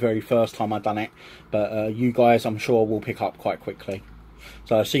very first time I've done it, but you guys I'm sure will pick up quite quickly.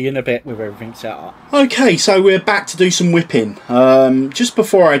 So I'll see you in a bit with everything set up. Okay, so we're back to do some whipping. Just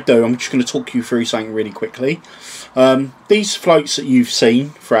before I do, I'm just going to talk you through something really quickly. These floats that you've seen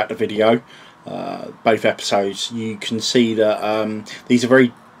throughout the video, both episodes, you can see that these are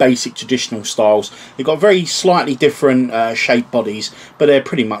very basic traditional styles. They've got very slightly different shaped bodies, but they're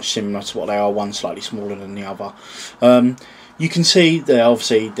pretty much similar to what they are, one slightly smaller than the other. You can see they're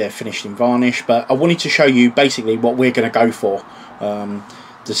finished in varnish, but I wanted to show you basically what we're going to go for,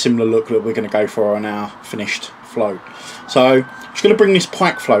 the similar look that we're going to go for on our finished float. So I'm just going to bring this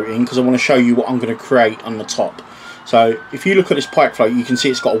pike float in because I want to show you what I'm going to create on the top. So if you look at this pike float, you can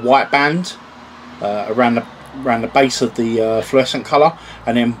see it's got a white band around the base of the fluorescent colour,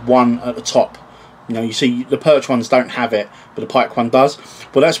 and then one at the top. You know, you see the perch ones don't have it, but the pike one does.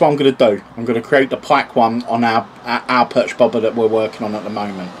 Well, that's what I'm going to do. I'm going to create the pike one on our perch bobber that we're working on at the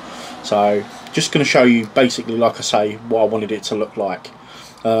moment. So just going to show you basically, like I say, what I wanted it to look like.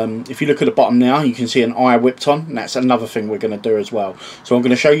 If you look at the bottom now, you can see an eye whipped on, and that's another thing we're going to do as well. So I'm going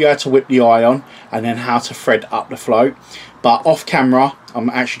to show you how to whip the eye on, and then how to thread up the float. But off camera, I'm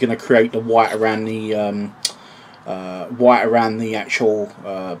actually going to create the white around the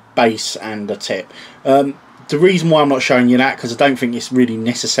actual base and the tip. The reason why I'm not showing you that, because I don't think it's really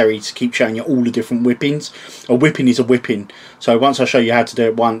necessary to keep showing you all the different whippings. A whipping is a whipping. So once I show you how to do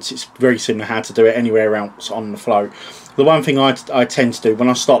it once, it's very similar how to do it anywhere else on the float. The one thing I tend to do when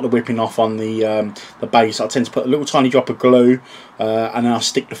I start the whipping off on the base, I tend to put a little tiny drop of glue, and then I'll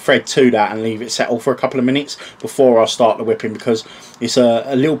stick the thread to that and leave it settle for a couple of minutes before I start the whipping, because it's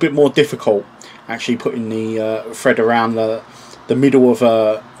a little bit more difficult actually putting the thread around the middle of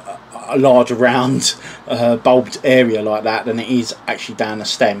a large round bulbed area like that than it is actually down the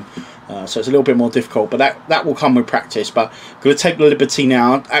stem. So it's a little bit more difficult, but that will come with practice. But I'm going to take the liberty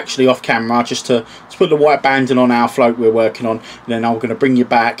now, actually off camera, just to put the white banding on our float we're working on, and then I'm going to bring you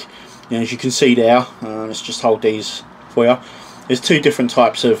back. You know, as you can see there, let's just hold these for you. There's two different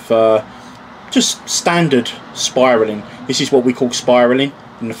types of just standard spiraling. This is what we call spiraling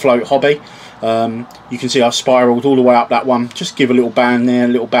in the float hobby. You can see I've spiraled all the way up that one. Just give a little band there, a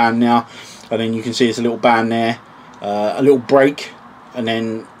little band now, and then you can see there's a little band there, a little break, and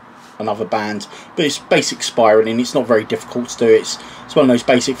then another band. But it's basic spiraling. It's not very difficult to do. It's one of those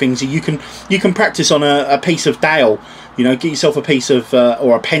basic things you can practice on a piece of dowel. You know, get yourself a piece of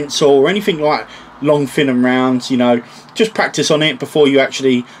or a pencil or anything like long, thin and round. You know, just practice on it before you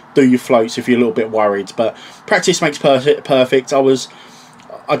actually do your floats if you're a little bit worried. But practice makes perfect.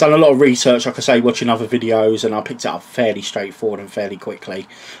 I've done a lot of research, like I say, watching other videos, and I picked it up fairly straightforward and fairly quickly.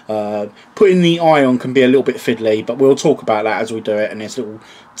 Putting the eye on can be a little bit fiddly, but we'll talk about that as we do it, and there's little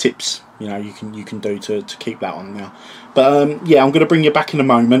tips, you know, you can do to keep that on now. But yeah, I'm going to bring you back in a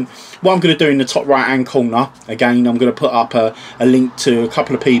moment. What I'm going to do in the top right hand corner, again, I'm going to put up a link to a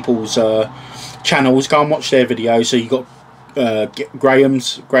couple of people's channels. Go and watch their videos. So you've got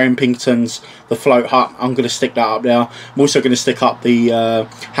Graham Pinkerton's The Float Hut. I'm going to stick that up there. I'm also going to stick up the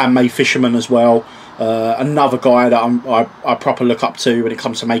Handmade Fisherman as well. Another guy that I proper look up to when it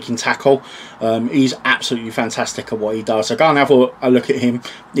comes to making tackle. He's absolutely fantastic at what he does. So go and have a look at him.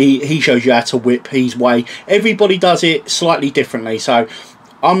 He shows you how to whip his way. Everybody does it slightly differently, so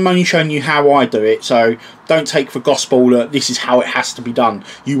I'm only showing you how I do it. So don't take for gospel that this is how it has to be done.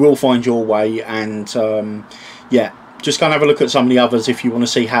 You will find your way, and yeah, just go and have a look at some of the others if you want to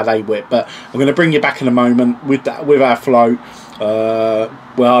see how they whip. But I'm going to bring you back in a moment with our float,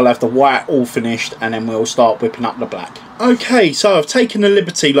 where I'll have the white all finished, and then we'll start whipping up the black. Okay, so I've taken the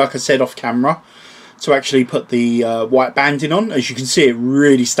liberty, like I said off camera, to actually put the white banding on. As you can see, it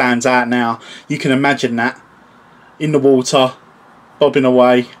really stands out now. You can imagine that in the water, bobbing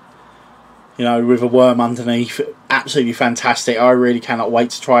away, you know, with a worm underneath. Absolutely fantastic. I really cannot wait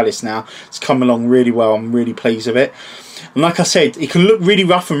to try this now. It's come along really well. I'm really pleased with it. And like I said, it can look really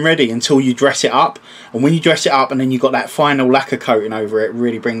rough and ready until you dress it up. And when you dress it up and then you've got that final lacquer coating over it, it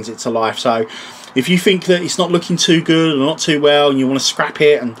really brings it to life. So if you think that it's not looking too good or not too well, and you want to scrap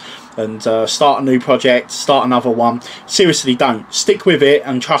it and start a new project, start another one, seriously don't. Stick with it,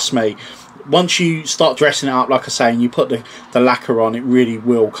 and trust me, once you start dressing it up, like I say, and you put the lacquer on, it really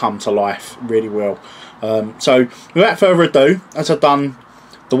will come to life, really will. So without further ado, as I've done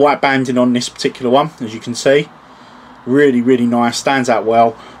the white banding on this particular one, as you can see, really nice, stands out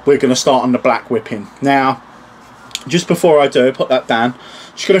well. We're going to start on the black whipping. Now, just before I do, put that down,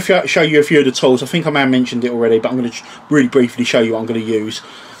 just going to show you a few of the tools. I think I may have mentioned it already, but I'm going to really briefly show you what I'm going to use.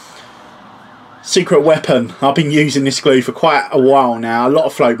 Secret weapon. I've been using this glue for quite a while now. A lot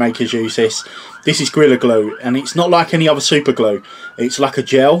of float makers use this. This is Gorilla Glue, and it's not like any other super glue. It's like a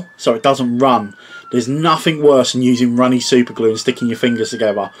gel, so it doesn't run. There's nothing worse than using runny super glue and sticking your fingers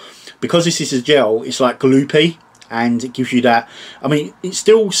together. Because this is a gel, it's like gloopy, and it gives you that. I mean, it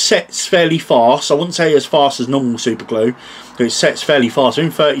still sets fairly fast. I wouldn't say as fast as normal super glue, but it sets fairly fast,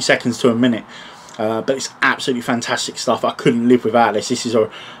 in 30 seconds to a minute. but it's absolutely fantastic stuff. I couldn't live without this. This is a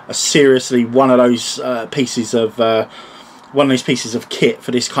seriously one of those pieces of kit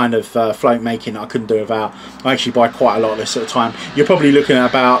for this kind of float making that I couldn't do without. I actually buy quite a lot of this at a time. You're probably looking at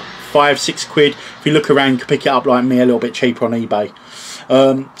about £5–6 quid. If you look around, you can pick it up like me a little bit cheaper on eBay.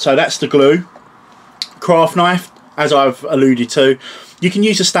 So that's the glue. Craft knife, as I've alluded to. You can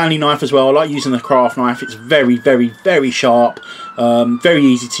use a Stanley knife as well. I like using the craft knife. It's very, very, very sharp, very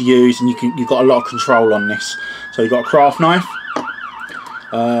easy to use, and you've got a lot of control on this. So you've got a craft knife,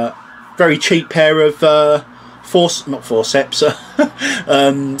 very cheap pair of pliers,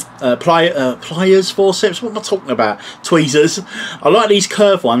 forceps. What am I talking about? Tweezers. I like these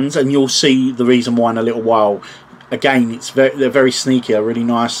curved ones, and you'll see the reason why in a little while. Again, they're very sneaky. A really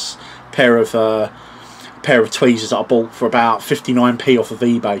nice pair of tweezers that I bought for about 59p off of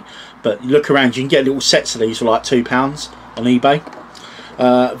eBay. But you look around, you can get little sets of these for like £2 on eBay.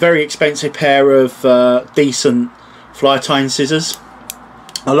 Very expensive pair of decent fly tying scissors.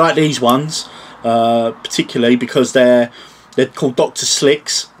 I like these ones particularly because they're called Dr.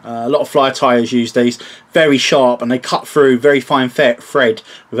 Slicks. A lot of fly tyers use these. Very sharp, and they cut through very fine thread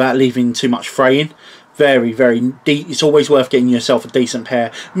without leaving too much fraying. Very, very deep. It's always worth getting yourself a decent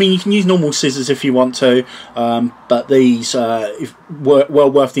pair. I mean, you can use normal scissors if you want to, but these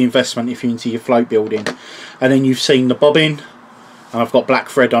well worth the investment if you're into your float building. And then you've seen the bobbin, and I've got black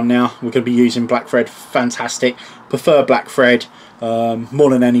thread on now. We're going to be using black thread. Fantastic. Prefer black thread more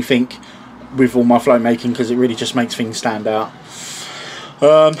than anything with all my float making, because it really just makes things stand out.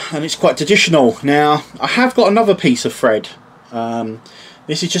 And it's quite traditional. Now, I have got another piece of thread.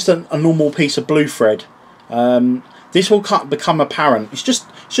 This is just a normal piece of blue thread. This will become apparent. It's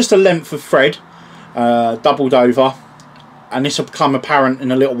just a length of thread doubled over, and this will become apparent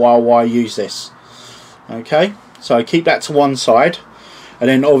in a little while I use this. Okay, so keep that to one side, and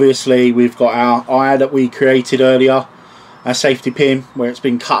then obviously we've got our eye that we created earlier, our safety pin where it's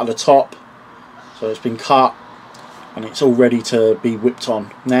been cut at the top. So it's been cut and it's all ready to be whipped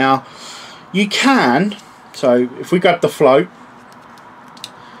on. Now you can, so if we grab the float,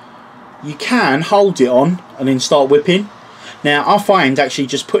 you can hold it on and then start whipping. Now I find actually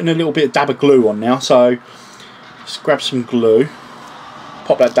just putting a little bit of dab of glue on now, so let's grab some glue,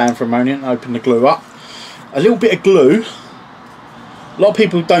 pop that down for a moment and open the glue up. A little bit of glue. A lot of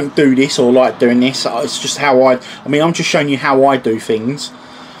people don't do this or like doing this. It's just how I mean, I'm just showing you how I do things.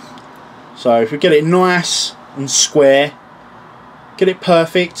 So if we get it nice and square, get it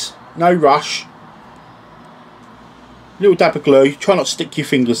perfect, no rush. Little dab of glue. Try not to stick your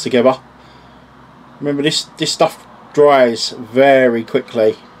fingers together. Remember, this stuff dries very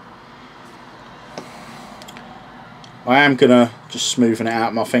quickly. I am gonna just smoothen it out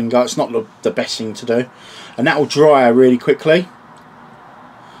with my finger. It's not the best thing to do, and that will dry really quickly.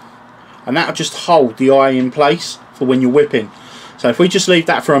 And that will just hold the eye in place for when you're whipping. So if we just leave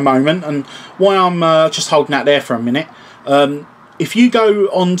that for a moment, and while I'm just holding that there for a minute, if you go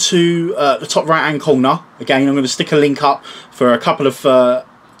onto the top right hand corner, again I'm going to stick a link up for a couple of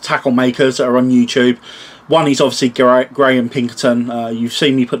tackle makers that are on YouTube. One is obviously Graham Pinkerton. You've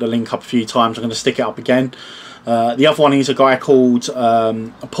seen me put the link up a few times. I'm going to stick it up again. The other one is a guy called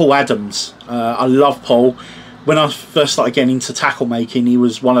Paul Adams. I love Paul. When I first started getting into tackle making, he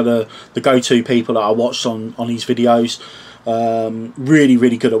was one of the go-to people that I watched on his videos.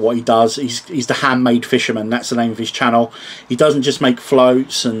 Really good at what he does. He's the Handmade Fisherman. That's the name of his channel. He doesn't just make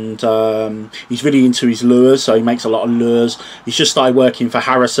floats, and he's really into his lures, so he makes a lot of lures. He's just started working for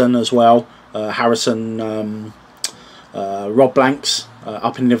Harrison as well. Harrison Rod Blanks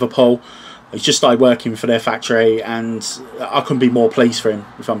up in Liverpool. He's just started working for their factory, and I couldn't be more pleased for him,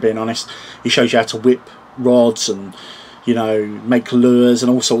 if I'm being honest. He shows you how to whip rods and, you know, make lures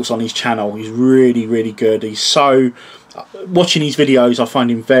and all sorts on his channel. He's really good. He's so, watching his videos I find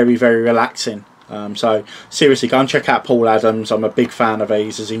him very relaxing. So seriously, go and check out Paul Adams. I'm a big fan of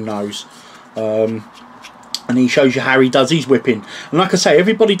his, as he knows. And he shows you how he does his whipping, and like I say,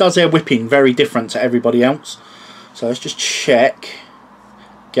 everybody does their whipping very different to everybody else. So let's just check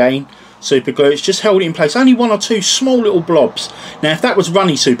again. Super glue, it's just held it in place. Only one or two small little blobs. Now if that was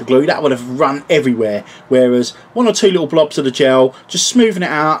runny super glue, that would have run everywhere, whereas one or two little blobs of the gel, just smoothing it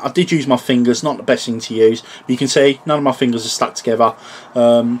out. I did use my fingers, not the best thing to use, but you can see none of my fingers are stuck together,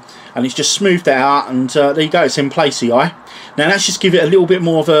 and it's just smoothed it out, and there you go, it's in place, the eye. Now let's just give it a little bit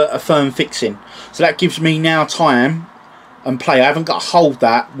more of a firm fixing, so that gives me now time and play. I haven't got to hold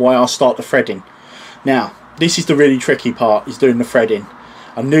that while I start the threading. Now this is the really tricky part, is doing the threading.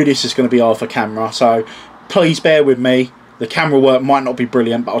 I knew this is going to be hard for camera, so please bear with me. The camera work might not be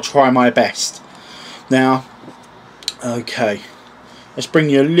brilliant, but I'll try my best. Now, okay, let's bring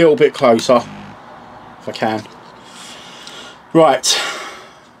you a little bit closer. I can. Right,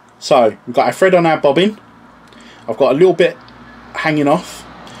 so we've got our thread on our bobbin. I've got a little bit hanging off.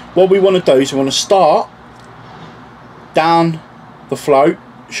 What we want to do is we want to start down the float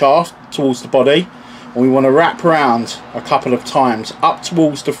shaft towards the body, and we want to wrap around a couple of times up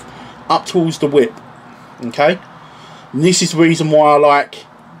towards the whip. Okay, and this is the reason why I like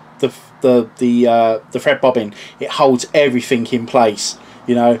the thread bobbin. It holds everything in place.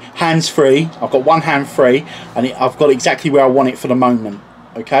 You know, hands free. I've got one hand free, and I've got exactly where I want it for the moment.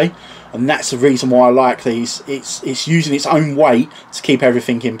 Okay, and that's the reason why I like these. It's using its own weight to keep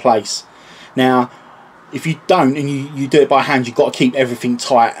everything in place. Now, if you don't and you do it by hand, you've got to keep everything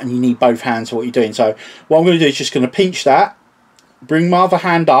tight, and you need both hands for what you're doing. So what I'm going to do is just going to pinch that, bring my other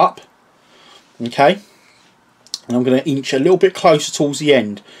hand up, okay, and I'm going to inch a little bit closer towards the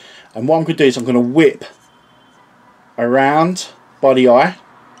end. And what I'm going to do is I'm going to whip around by the eye.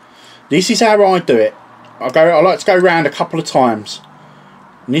 This is how I do it. I like to go around a couple of times,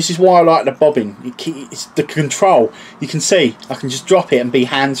 and this is why I like the bobbin. It's the control. You can see I can just drop it and be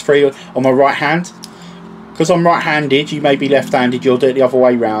hands free on my right hand. Because I'm right-handed, you may be left-handed, you'll do it the other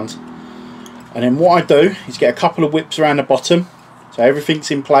way round. And then what I do is get a couple of whips around the bottom, so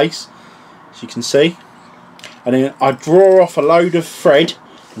everything's in place, as you can see. And then I draw off a load of thread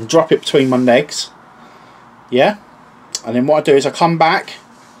and drop it between my legs. Yeah? And then what I do is I come back,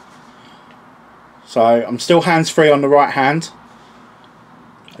 so I'm still hands-free on the right hand.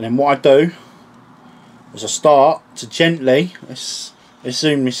 And then what I do is I start to gently, let's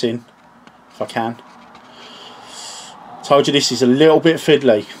zoom this in if I can. Told you this is a little bit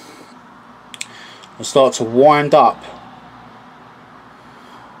fiddly. I start to wind up.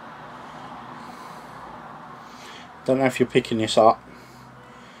 Don't know if you're picking this up.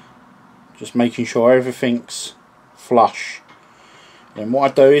 Just making sure everything's flush. And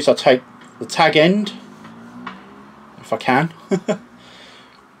what I do is I take the tag end, if I can.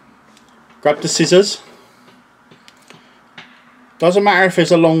 Grab the scissors. Doesn't matter if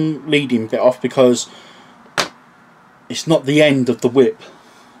there's a long leading bit off, because it's not the end of the whip.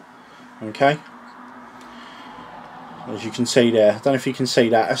 Okay, as you can see there. I don't know if you can see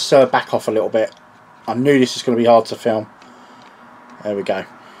that. Let's back off a little bit. I knew this was going to be hard to film. There we go.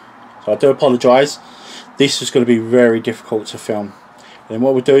 So I do apologise. This is going to be very difficult to film. And then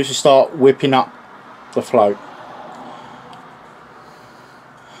what we do is we start whipping up the float.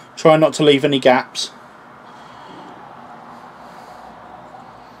 Try not to leave any gaps.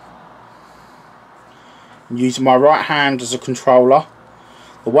 I'm using my right hand as a controller.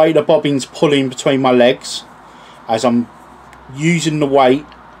 The way the bobbin's pulling between my legs, as I'm using the weight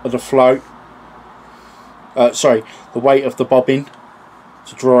of the float, the weight of the bobbin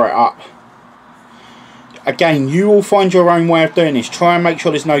to draw it up. Again, you will find your own way of doing this. Try and make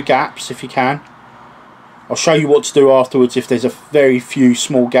sure there's no gaps if you can. I'll show you what to do afterwards if there's a very few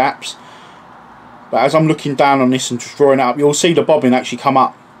small gaps. But as I'm looking down on this and just drawing it up, you'll see the bobbin actually come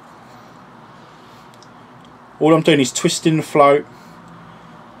up. All I'm doing is twisting the float,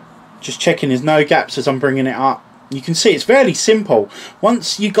 just checking there's no gaps as I'm bringing it up. You can see it's fairly simple.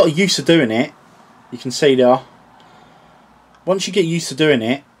 Once you got used to doing it, you can see there, once you get used to doing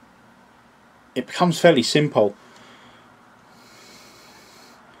it, it becomes fairly simple.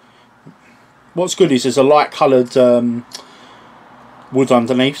 What's good is there's a light coloured wood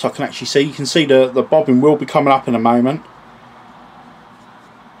underneath, so I can actually see. You can see the bobbin will be coming up in a moment.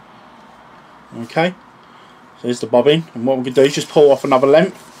 Okay. So there's the bobbin, and what we're going to do is just pull off another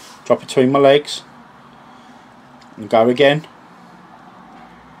length, drop it between my legs, and go again.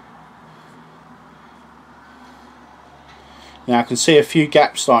 Now I can see a few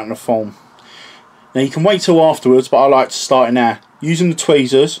gaps starting to form. Now you can wait till afterwards, but I like to start it now. Using the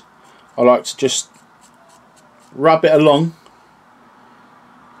tweezers, I like to just rub it along,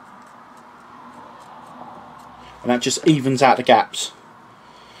 and that just evens out the gaps.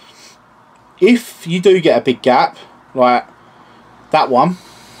 If you do get a big gap, like that one,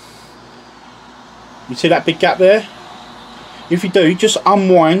 you see that big gap there? If you do, just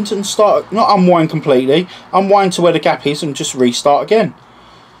unwind and start, not unwind completely, unwind to where the gap is and just restart again.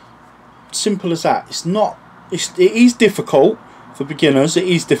 Simple as that. It is difficult for beginners, it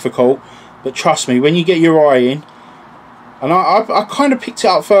is difficult, but trust me, when you get your eye in, and I kind of picked it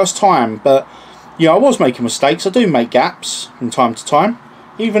up first time, but yeah, I was making mistakes. I do make gaps from time to time,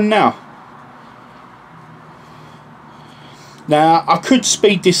 even now. Now I could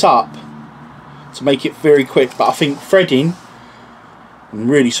speed this up to make it very quick, but I think threading, I'm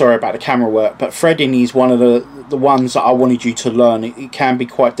really sorry about the camera work, but threading is one of the ones that I wanted you to learn. It can be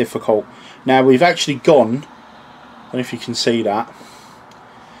quite difficult. Now we've actually gone, I don't know if you can see that,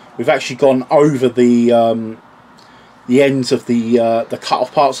 we've actually gone over the ends of the cut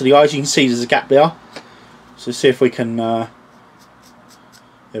off parts of the eyes. You can see there's a gap there. So see if we can, there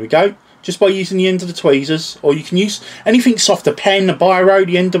we go. Just by using the end of the tweezers, or you can use anything soft, a pen, a biro,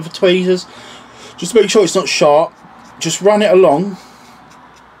 the end of the tweezers. Just to make sure it's not sharp, just run it along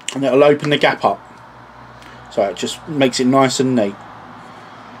and it'll open the gap up. So it just makes it nice and neat.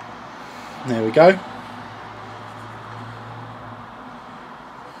 There we go.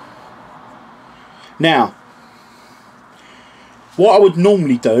 Now, what I would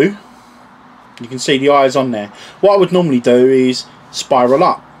normally do, you can see the eyes on there. What I would normally do is spiral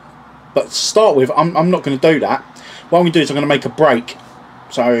up. But to start with, I'm not going to do that. What I'm going to do is I'm going to make a break.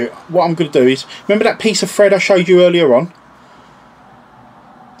 So what I'm going to do is, remember that piece of thread I showed you earlier on?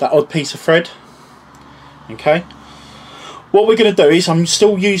 That odd piece of thread? Okay. What we're going to do is, I'm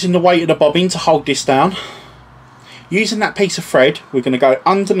still using the weight of the bobbin to hold this down. Using that piece of thread, we're going to go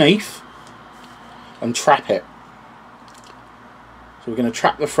underneath and trap it. So we're going to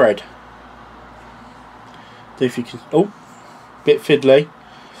trap the thread. See if you can, oh, bit fiddly.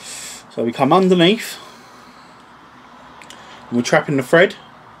 So we come underneath and we're trapping the thread.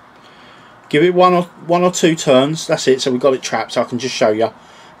 Give it one or two turns. That's it. So we've got it trapped. So I can just show you.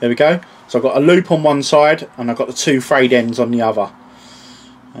 There we go. So I've got a loop on one side and I've got the two frayed ends on the other.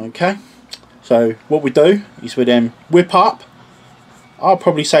 Okay. So what we do is we then whip up. I'll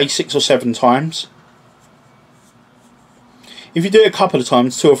probably say 6 or 7 times. If you do it a couple of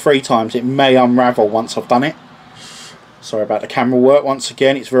times, 2 or 3 times, it may unravel once I've done it. Sorry about the camera work once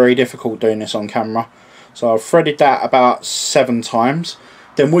again, it's very difficult doing this on camera. So I've threaded that about 7 times.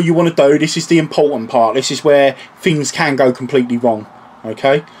 Then what you want to do, this is the important part, this is where things can go completely wrong.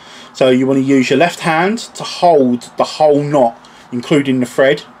 Okay, so you want to use your left hand to hold the whole knot, including the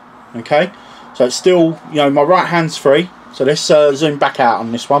thread. Okay, so it's still, you know, my right hand's free. So let's zoom back out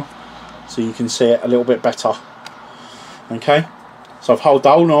on this one so you can see it a little bit better. Okay, so I've held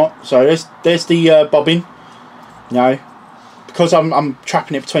the whole knot. So there's the bobbin. You know, because I'm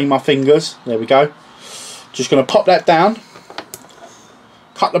trapping it between my fingers. There we go. Just going to pop that down,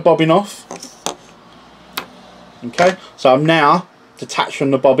 cut the bobbin off. Okay, so I'm now detached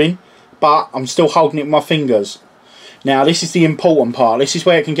from the bobbin, but I'm still holding it with my fingers. Now this is the important part. This is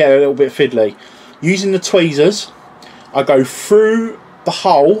where it can get a little bit fiddly. Using the tweezers, I go through the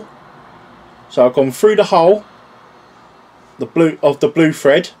hole. So I've gone through the hole, the blue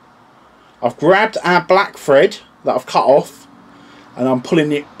thread. I've grabbed our black thread that I've cut off, and I'm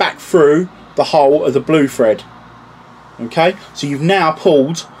pulling it back through the hole of the blue thread. Okay, so you've now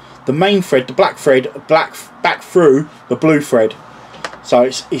pulled the main thread, the black thread, back through the blue thread. So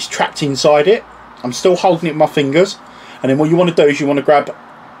it's trapped inside it. I'm still holding it with my fingers, and then what you want to do is you want to grab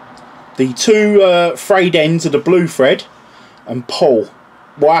the 2 frayed ends of the blue thread and pull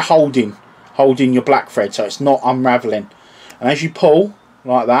while holding your black thread, so it's not unraveling. And as you pull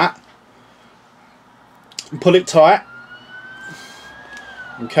like that, and pull it tight.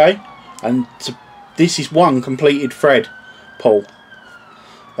 Okay, and this is one completed thread pull.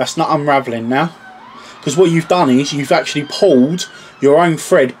 That's not unraveling now, because what you've done is you've actually pulled your own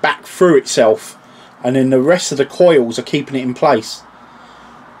thread back through itself, and then the rest of the coils are keeping it in place.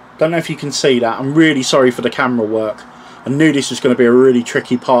 Don't know if you can see that. I'm really sorry for the camera work. I knew this was going to be a really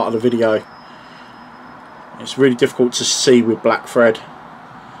tricky part of the video. It's really difficult to see with black thread.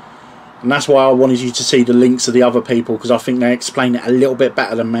 And that's why I wanted you to see the links of the other people, because I think they explain it a little bit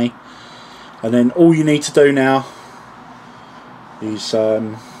better than me. And then all you need to do now is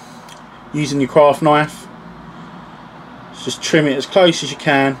using your craft knife, just trim it as close as you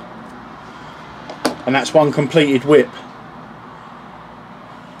can, and that's one completed whip.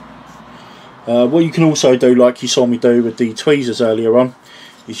 What you can also do, like you saw me do with the tweezers earlier on,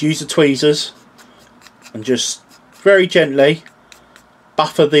 is use the tweezers and just very gently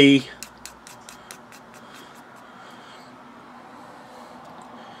buffer the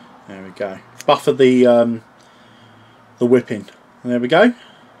there we go, buffer the whipping. And there we go,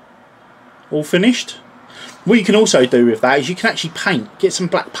 all finished. What you can also do with that is you can actually paint, get some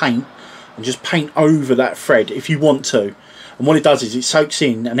black paint and just paint over that thread if you want to. And what it does is it soaks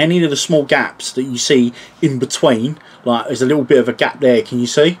in, and any of the small gaps that you see in between, like there's a little bit of a gap there, can you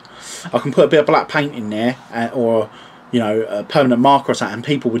see? I can put a bit of black paint in there, or you know, a permanent marker or something, and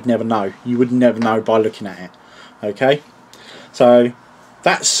people would never know. You would never know by looking at it. Okay, so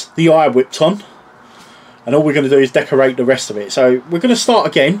that's the eye whipped on, and all we're going to do is decorate the rest of it. So we're going to start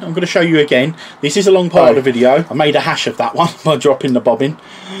again. I'm going to show you again. This is a long part of the video. I made a hash of that one by dropping the bobbin.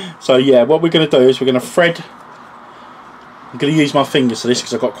 So yeah, what we're going to do is we're going to thread. I'm going to use my fingers for this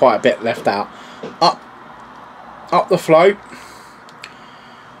because I've got quite a bit left out. Up the float,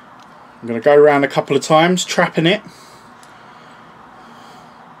 I'm going to go around a couple of times, trapping it.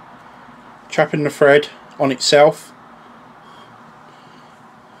 Trapping the thread on itself.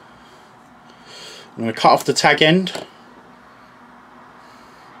 I'm going to cut off the tag end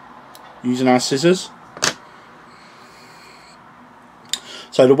using our scissors.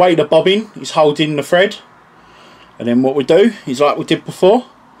 So the way the bobbin is holding the thread, and then what we do is like we did before.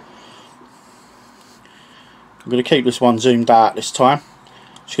 I'm going to keep this one zoomed out this time.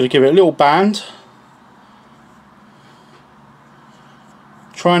 Just going to give it a little band.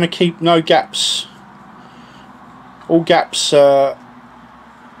 Trying to keep no gaps. All gaps out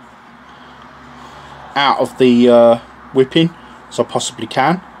of the whipping as I possibly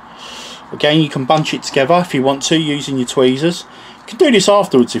can. Again, you can bunch it together if you want to using your tweezers. You can do this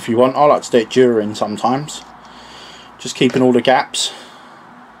afterwards if you want. I like to do it during sometimes. Just keeping all the gaps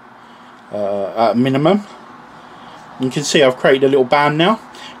at a minimum. You can see I've created a little band now.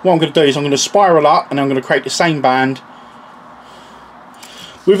 What I'm going to do is I'm going to spiral up and I'm going to create the same band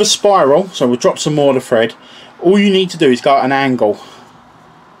with a spiral. So we'll drop some more of the thread. All you need to do is go at an angle.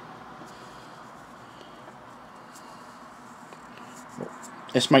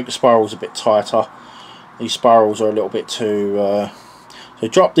 Let's make the spirals a bit tighter. These spirals are a little bit too... so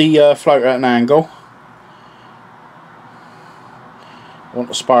drop the floater at an angle. I want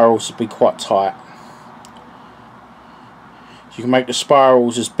the spirals to be quite tight. So you can make the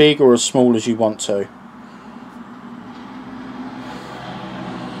spirals as big or as small as you want to.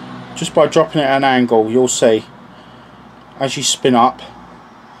 Just by dropping it at an angle, you'll see as you spin up,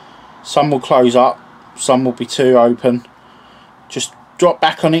 some will close up, some will be too open. Just drop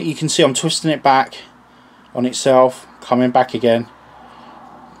back on it. You can see I'm twisting it back on itself, coming back again.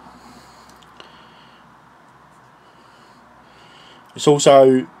 It's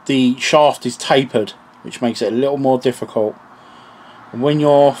also, the shaft is tapered, which makes it a little more difficult. And when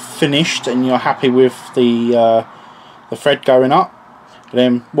you're finished and you're happy with the thread going up,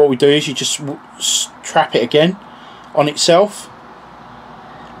 then what we do is you just trap it again on itself.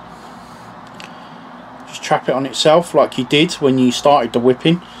 Just trap it on itself like you did when you started the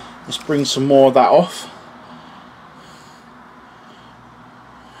whipping. Let's bring some more of that off.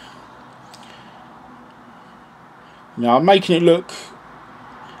 Now I'm making it look,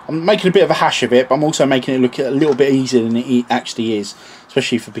 I'm making a bit of a hash of it, but I'm also making it look a little bit easier than it actually is,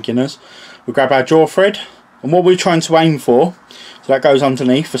 especially for beginners. We'll grab our jaw thread, and what we're trying to aim for, so that goes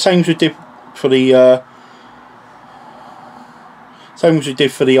underneath, the same as we did for the eye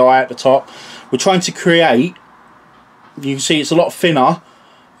at the top. We're trying to create, you can see it's a lot thinner,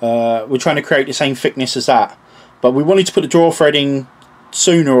 we're trying to create the same thickness as that, but we wanted to put the jaw thread in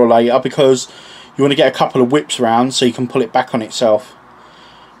sooner or later because you want to get a couple of whips around so you can pull it back on itself.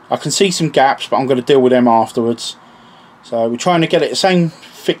 I can see some gaps, but I'm going to deal with them afterwards. So we're trying to get it the same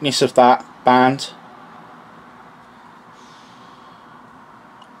thickness of that band.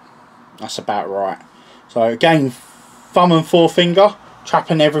 That's about right. So again, thumb and forefinger,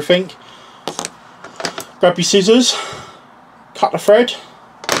 trapping everything. Grab your scissors, cut the thread,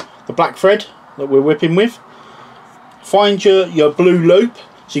 the black thread that we're whipping with. Find your blue loop.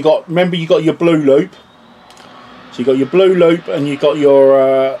 So you got, remember you got your blue loop. So you got your blue loop and you got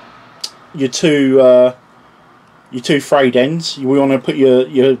your two frayed ends. We want to put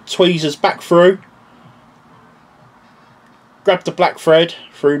your tweezers back through. Grab the black thread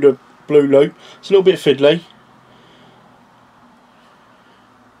through the blue loop. It's a little bit fiddly.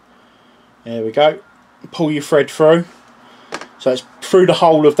 There we go. Pull your thread through. So it's through the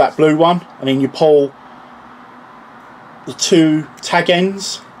whole of that blue one, and then you pull the two tag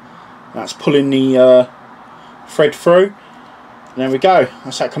ends. That's pulling the thread through. And there we go.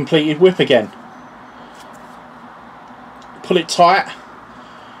 That's that completed whip again. Pull it tight.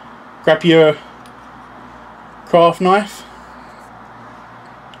 Grab your craft knife.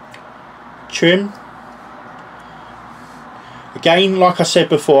 Trim. Again, like I said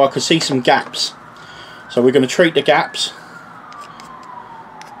before, I could see some gaps. So we're going to treat the gaps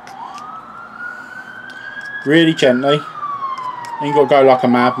really gently. Then you've got to go like a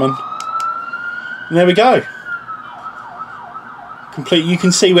madman. And there we go. Complete. You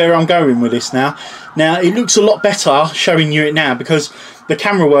can see where I'm going with this now. Now it looks a lot better showing you it now because the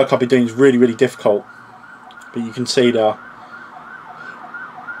camera work I've been doing is really, really difficult. But you can see there.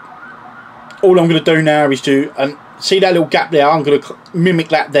 All I'm going to do now is see that little gap there. I'm going to mimic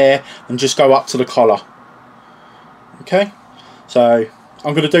that there and just go up to the collar. Okay, so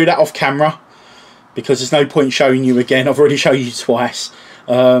I'm going to do that off camera because there's no point showing you again. I've already shown you twice.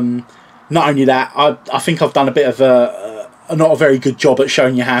 Not only that, I think I've done a bit of not a very good job at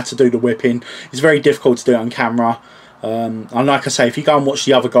showing you how to do the whipping. It's very difficult to do it on camera. And like I say, if you go and watch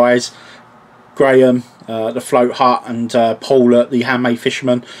the other guys, Graham, the Float Hut, and Paul at the Handmade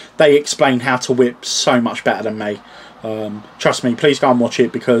Fisherman, they explain how to whip so much better than me. Trust me, please go and watch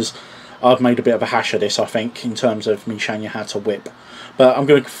it, because I've made a bit of a hash of this, I think, in terms of me showing you how to whip. But I'm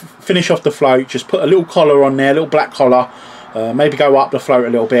going to finish off the float, just put a little collar on there, a little black collar, maybe go up the float a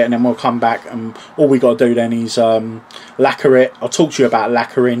little bit, and then we'll come back, and all we got to do then is lacquer it. I'll talk to you about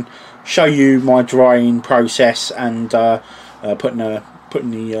lacquering, show you my drying process, and putting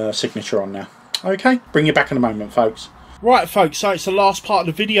the signature on now. Okay, bring you back in a moment, folks. Right, folks, so it's the last part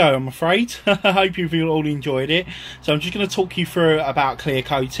of the video, I'm afraid. I hope you've all enjoyed it. So I'm just going to talk you through about clear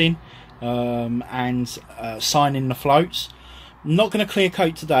coating and signing the floats. I'm not going to clear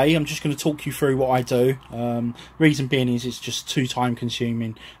coat today. I'm just going to talk you through what I do. Reason being is it's just too time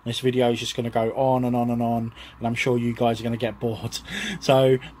consuming. This video is just going to go on and on and on, and I'm sure you guys are going to get bored.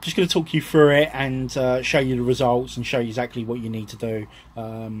 So I'm just going to talk you through it and show you the results and show you exactly what you need to do.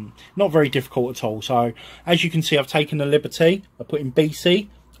 Not very difficult at all. So as you can see, I've taken the liberty of putting BC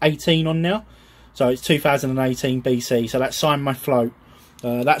 18 on now. So it's 2018 BC. So that's signed my float.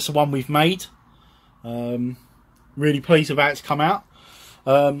 That's the one we've made. Really pleased with how it's come out.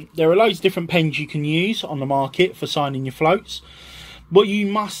 There are loads of different pens you can use on the market for signing your floats. What you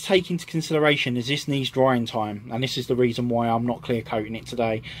must take into consideration is this needs drying time, and this is the reason why I'm not clear coating it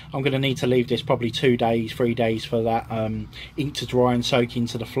today. I'm going to need to leave this probably 2 days, 3 days for that ink to dry and soak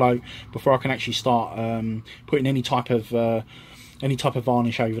into the float before I can actually start putting any type of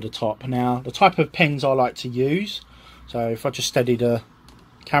varnish over the top. Now, the type of pens I like to use, so if I just steady the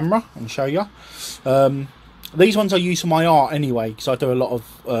camera and show you, these ones I use for my art anyway, because I do a lot of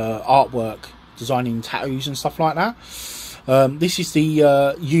artwork, designing tattoos and stuff like that. This is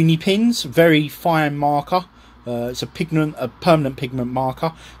the Uni Pins, very fine marker. It's a permanent pigment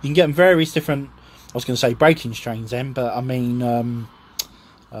marker. You can get them various different, I was going to say breaking strains then, but I mean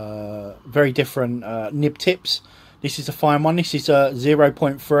very different nib tips. This is a fine one. This is a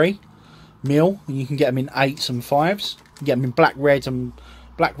 0.3 mil, and you can get them in 8s and 5s. You can get them in black, red, and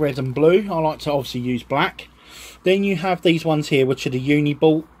blue. I like to obviously use black. Then you have these ones here, which are the Uni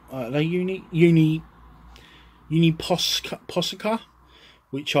Posca,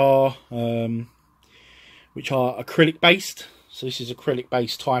 which are acrylic based. So this is acrylic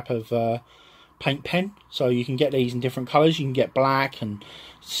based type of paint pen. So you can get these in different colours. You can get black and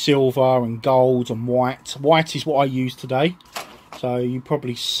silver and gold and white. White is what I use today. So you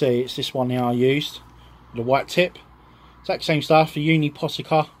probably see it's this one here I used, the white tip. Exact same stuff, the Uni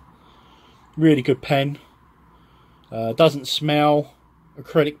Posca. Really good pen. Doesn't smell,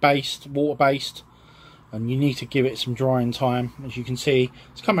 acrylic based, water based, and you need to give it some drying time. As you can see,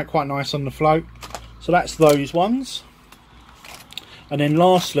 it's come out quite nice on the float. So that's those ones. And then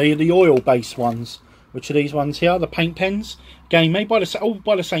lastly, the oil based ones, which are these ones here, the paint pens. Again, made by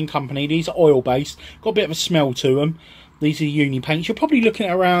the same company. These are oil based, got a bit of a smell to them. These are Uni paints. You're probably looking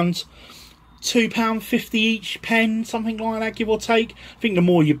at around £2.50 each pen, something like that, give or take. I think the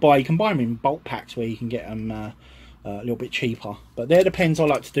more you buy, you can buy them in bulk packs where you can get them a little bit cheaper. But they're the pens I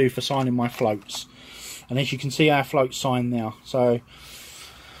like to do for signing my floats. And as you can see, our float's signed now. So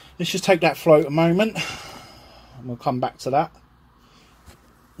let's just take that float a moment, and we'll come back to that.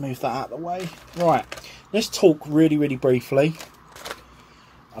 Move that out of the way. Right, let's talk really briefly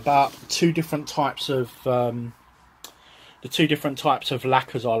about the two different types of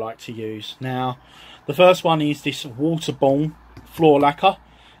lacquers I like to use. Now, the first one is this waterborne floor lacquer,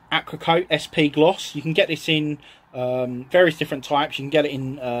 Aquacoat SP Gloss. You can get this in various different types. You can get it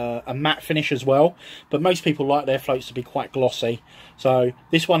in a matte finish as well, but most people like their floats to be quite glossy. So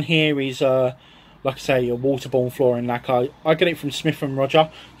this one here is like I say, a waterborne flooring lacquer. I get it from Smith & Roger.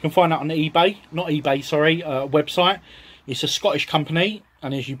 You can find that on eBay, not eBay, sorry, website. It's a Scottish company,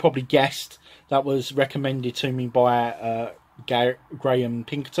 and as you probably guessed, that was recommended to me by Graham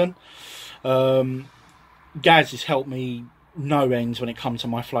Pinkerton. Gaz has helped me no ends when it comes to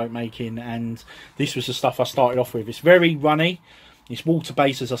my float making, and this was the stuff I started off with. It's very runny, it's water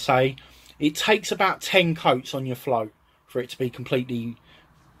based, as I say. It takes about 10 coats on your float for it to be completely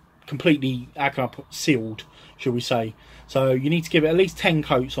how can I put, sealed, shall we say. So you need to give it at least 10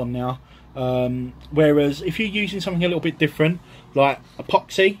 coats on now, whereas if you're using something a little bit different like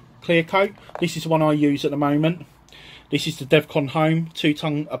epoxy clear coat, this is the one I use at the moment. This is the Devcon Home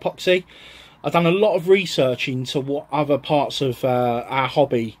 2-ton epoxy. I've done a lot of research into what other parts of our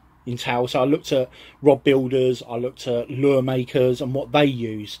hobby entail. So I looked at rod builders, I looked at lure makers and what they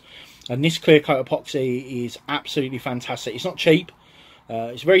use. And this clear coat epoxy is absolutely fantastic. It's not cheap.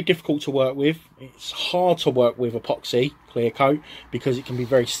 It's very difficult to work with. It's hard to work with epoxy clear coat because it can be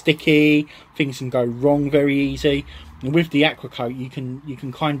very sticky. Things can go wrong very easy. And with the aqua coat, you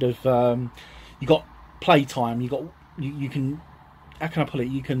can kind of you got playtime. You can, how can I put it?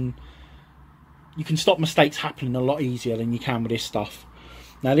 You can stop mistakes happening a lot easier than you can with this stuff.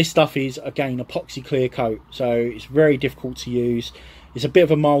 Now this stuff is, again, epoxy clear coat, so it's very difficult to use. It's a bit of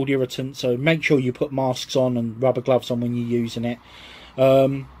a mould irritant, so make sure you put masks on and rubber gloves on when you're using it.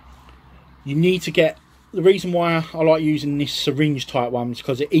 You need to get, the reason why I like using this syringe type one is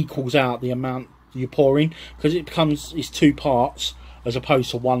because it equals out the amount you're pouring, because it's 2 parts as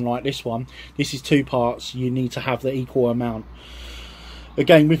opposed to one like this one. This is 2 parts. You need to have the equal amount.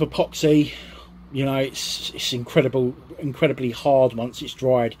 Again, with epoxy, you know, it's incredibly hard once it's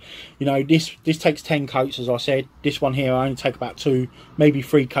dried. You know, this takes 10 coats, as I said. This one here I only take about 2, maybe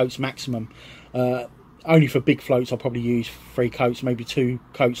 3 coats maximum. Only for big floats I'll probably use 3 coats, maybe 2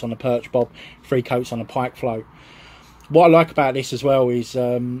 coats on the Perch Bob, 3 coats on a pike float. What I like about this as well is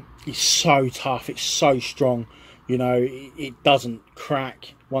it's so tough, it's so strong. You know, it doesn't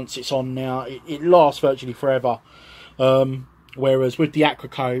crack once it's on now. It lasts virtually forever. Whereas with the aqua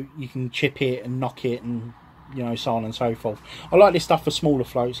coat, you can chip it and knock it, and you know, so on and so forth. I like this stuff for smaller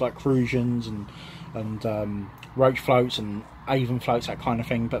floats like crusions and roach floats and Avon floats, that kind of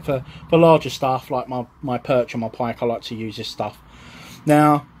thing. But for larger stuff like my perch and my pike, I like to use this stuff.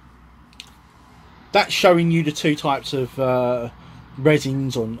 Now, that's showing you the 2 types of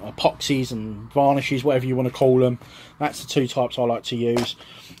resins or epoxies and varnishes, whatever you want to call them. That's the 2 types I like to use.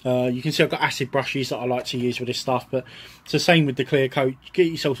 You can see I've got acid brushes that I like to use with this stuff, but it's the same with the clear coat. Get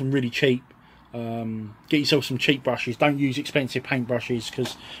yourself some really cheap, get yourself some cheap brushes. Don't use expensive paint brushes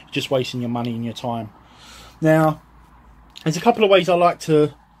because you're just wasting your money and your time. Now, there's a couple of ways I like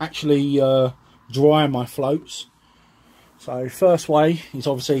to actually dry my floats. So first way is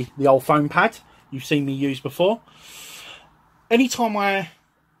obviously the old foam pad you've seen me use before. Anytime I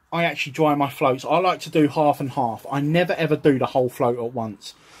actually dry my floats, I like to do half and half. I never ever do the whole float at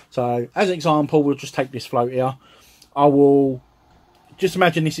once. So as an example, we'll just take this float here. I will just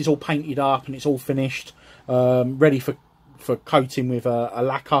imagine this is all painted up and it's all finished, ready for coating with a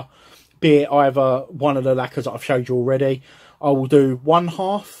lacquer, be it either one of the lacquers that I've showed you already. I will do one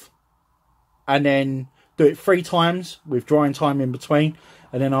half and then do it 3 times with drying time in between,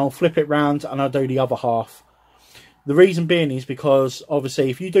 and then I'll flip it round and I'll do the other half. The reason being is because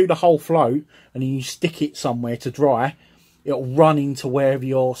obviously if you do the whole float and then you stick it somewhere to dry, it'll run into wherever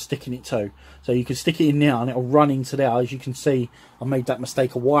you're sticking it to. So you can stick it in there and it'll run into there. As you can see, I made that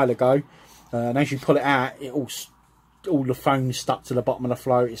mistake a while ago, and as you pull it out, all the foam stuck to the bottom of the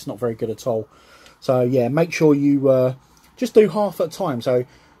float. It's not very good at all. So yeah, make sure you just do half at a time. So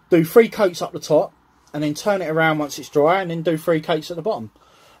do 3 coats up the top and then turn it around once it's dry, and then do 3 coats at the bottom,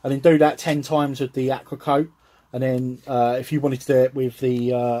 and then do that 10 times with the aqua coat. And then if you wanted to do it with the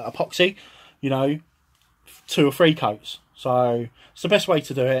epoxy, you know, 2 or 3 coats. So it's the best way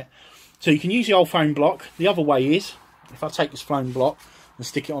to do it. So you can use the old foam block. The other way is, if I take this foam block and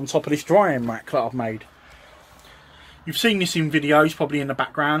stick it on top of this drying rack that I've made. You've seen this in videos, probably in the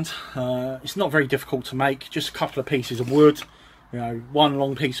background. It's not very difficult to make. Just a couple of pieces of wood. You know, 1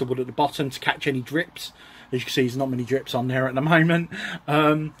 long piece of wood at the bottom to catch any drips. As you can see, there's not many drips on there at the moment.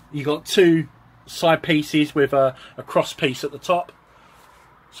 You got 2 side pieces with a cross piece at the top.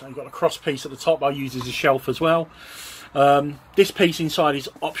 So you've got a cross piece at the top I use as a shelf as well. This piece inside is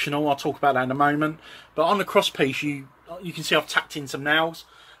optional. I'll talk about that in a moment. But on the cross piece, you can see I've tacked in some nails,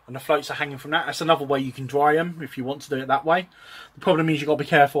 and the floats are hanging from that. That's another way you can dry them if you want to do it that way. The problem is you've got to be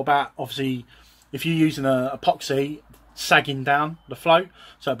careful about, obviously, if you're using a epoxy, sagging down the float,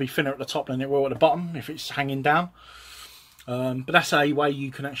 so it'll be thinner at the top than it will at the bottom if it's hanging down. But that's a way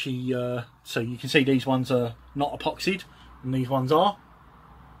you can actually, so you can see these ones are not epoxied and these ones are.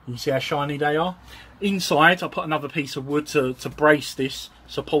 You can see how shiny they are. Inside I put another piece of wood to brace this,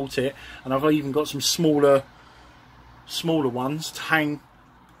 support it, and I've even got some smaller ones to hang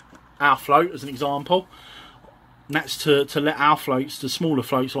our float as an example. And that's to let our floats, the smaller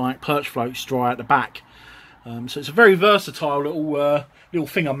floats like perch floats, dry at the back. So it's a very versatile little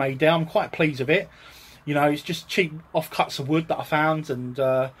thing I made there. I'm quite pleased with it. You know, it's just cheap offcuts of wood that I found and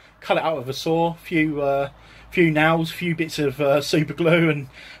cut it out with a saw, few nails, few bits of super glue, and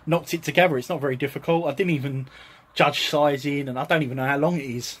knocked it together. It's not very difficult. I didn't even judge sizing, and I don't even know how long it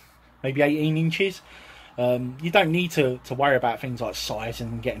is. Maybe 18 inches. You don't need to worry about things like size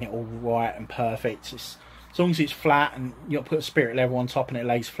and getting it all right and perfect. As long as it's flat and you put a spirit level on top and it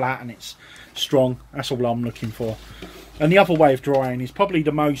lays flat and it's strong, that's all I'm looking for. And the other way of drying is probably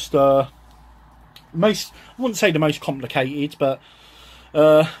the most, I wouldn't say the most complicated, but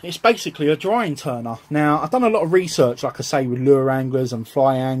It's basically a drying turner. Now, I've done a lot of research, like I say, with lure anglers and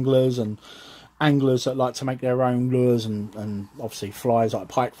fly anglers and anglers that like to make their own lures and obviously flies like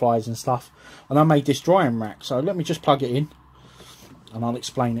pike flies and stuff. And I made this drying rack. So let me just plug it in and I'll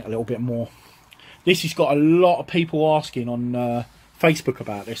explain it a little bit more. This has got a lot of people asking on Facebook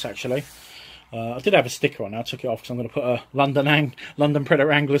about this, actually. I did have a sticker on there. I took it off because I'm going to put a London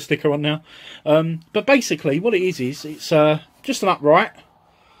Predator Angler sticker on now. But basically, what it is it's just an upright,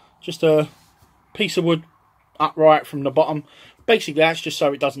 just a piece of wood upright from the bottom. Basically, that's just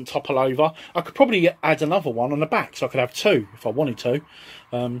so it doesn't topple over. I could probably add another one on the back, so I could have two if I wanted to.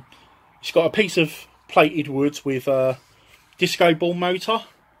 It's got a piece of plated wood with a disco ball motor.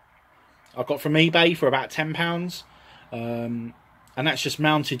 I got from eBay for about £10. And that's just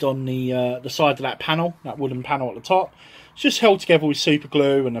mounted on the side of that panel, that wooden panel at the top. It's just held together with super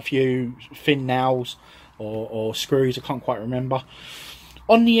glue and a few thin nails or screws, I can't quite remember.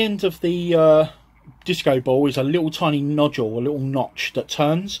 On the end of the disco ball is a little tiny nodule, a little notch that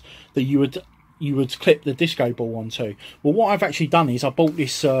turns, that you would clip the disco ball onto. Well, what I've actually done is I bought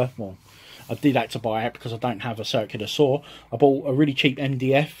this, well, I did have to buy it because I don't have a circular saw. I bought a really cheap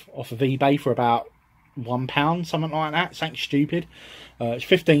MDF off of eBay for about £1, something like that, something stupid. It's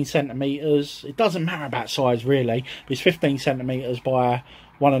 15 centimetres. It doesn't matter about size really, but it's 15 centimetres by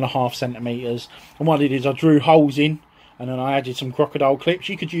 1.5 centimetres. And what I did is I drew holes in and then I added some crocodile clips.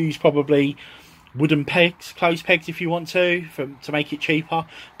 You could use probably wooden pegs, clothes pegs if you want to make it cheaper.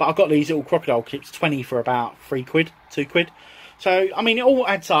 But I've got these little crocodile clips, 20 for about £3, £2. So, I mean, it all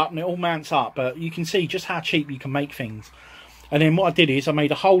adds up and it all mounts up, but you can see just how cheap you can make things. And then what I did is I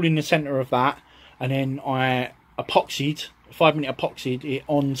made a hole in the centre of that, and then I epoxied, 5-minute epoxied it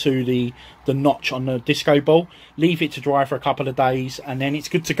onto the notch on the disco ball. Leave it to dry for a couple of days, and then it's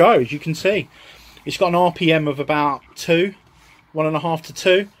good to go, as you can see. It's got an RPM of about 1.5 to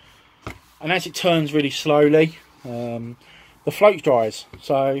 2. And as it turns really slowly, the float dries.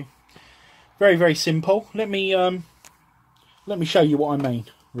 So, very, very simple. Let me show you what I mean,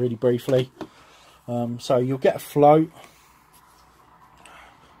 really briefly. So you'll get a float.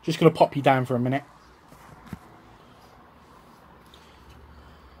 Just going to pop you down for a minute.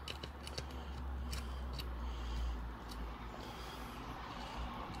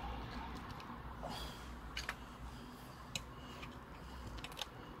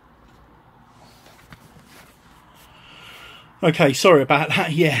 Okay, sorry about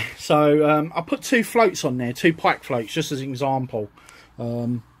that. Yeah, so I put 2 floats on there, 2 pike floats, just as an example.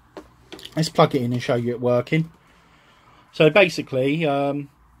 Let's plug it in and show you it working. So basically,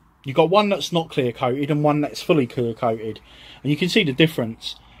 you've got one that's not clear coated and one that's fully clear coated, and you can see the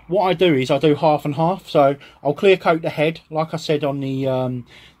difference. What I do is I do half and half. So I'll clear coat the head, like I said on the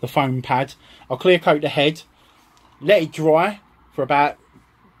foam pad. I'll clear coat the head, let it dry for about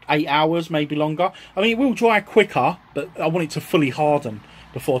 8 hours, maybe longer. I mean, it will dry quicker, but I want it to fully harden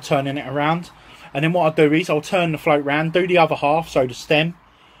before turning it around. And then what I'll do is I'll turn the float round, do the other half, so the stem,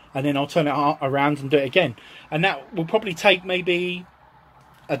 and then I'll turn it around and do it again. And that will probably take maybe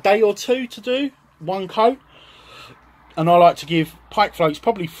a day or two to do, 1 coat. And I like to give pike floats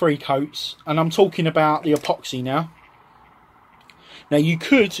probably 3 coats, and I'm talking about the epoxy now. Now you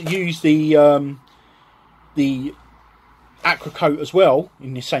could use the aqua coat as well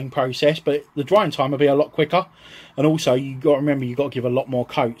in the same process, but the drying time will be a lot quicker. And also you got to remember, you got to give a lot more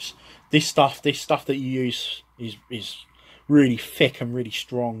coats. This stuff that you use is really thick and really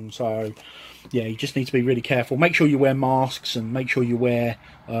strong, so yeah, you just need to be really careful. Make sure you wear masks and make sure you wear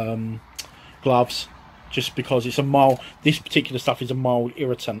gloves, just because it's a mild, this particular stuff is a mild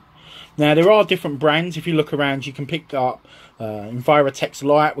irritant. Now there are different brands. If you look around, you can pick up Envirotex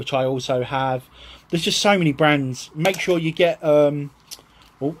Light, which I also have. There's just so many brands. Make sure you get oh,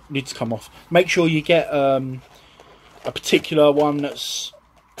 needs to come off. Make sure you get a particular one that's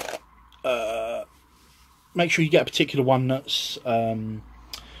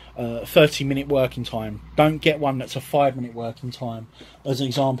 30-minute working time. Don't get one that's a 5-minute working time. As an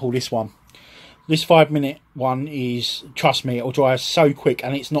example, this one. This 5-minute one is, trust me, it'll dry so quick,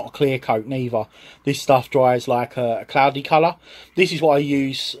 and it's not a clear coat neither. This stuff dries like a cloudy colour. This is what I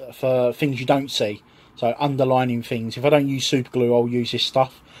use for things you don't see, so underlining things. If I don't use super glue, I'll use this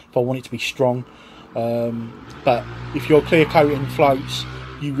stuff if I want it to be strong. But if you're clear coating floats,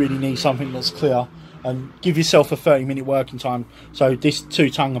 you really need something that's clear, and give yourself a 30-minute working time. So this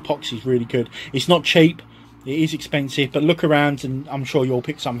 2-ton epoxy is really good. It's not cheap, it is expensive, but look around and I'm sure you'll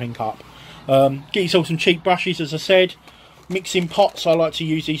pick something up. Get yourself some cheap brushes, as I said. Mixing pots, I like to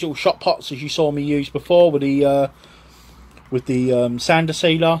use these little shot pots, as you saw me use before with the sander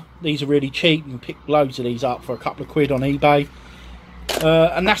sealer. These are really cheap. You can pick loads of these up for a couple of quid on eBay.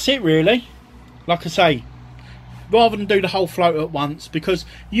 And that's it really. Like I say, rather than do the whole float at once, because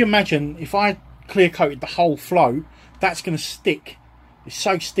you imagine if I clear coated the whole float, that's going to stick. It's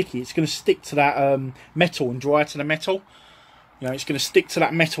so sticky, it's going to stick to that metal and dry to the metal. You know, it's going to stick to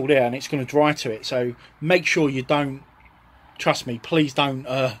that metal there and it's going to dry to it. So make sure you don't, trust me, please don't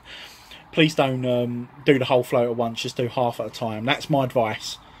do the whole float at once. Just do half at a time. That's my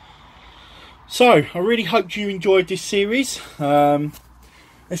advice. So I really hope you enjoyed this series.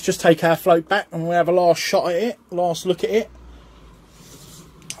 Let's just take our float back and we'll have a last shot at it, last look at it.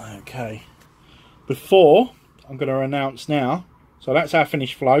 Okay. Before, I'm going to announce now. So that's our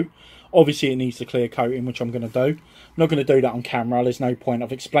finished float. Obviously it needs the clear coating, which I'm going to do. I'm not going to do that on camera. There's no point.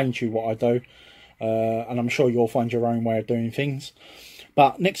 I've explained to you what I do. And I'm sure you'll find your own way of doing things.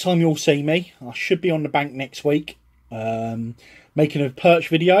 But next time you'll see me, I should be on the bank next week. Making a perch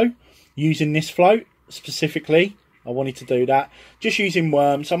video using this float specifically. I wanted to do that. Just using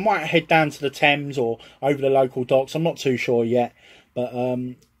worms. I might head down to the Thames or over the local docks. I'm not too sure yet. But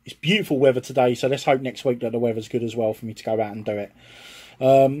it's beautiful weather today. So let's hope next week that the weather's good as well for me to go out and do it.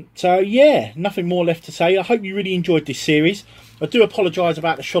 So yeah, nothing more left to say. I hope you really enjoyed this series. I do apologise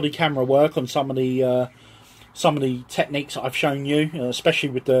about the shoddy camera work on some of the techniques that I've shown you, especially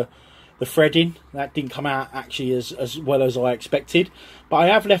with the threading. That didn't come out actually as well as I expected. But I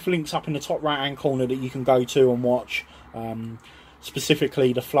have left links up in the top right hand corner that you can go to and watch,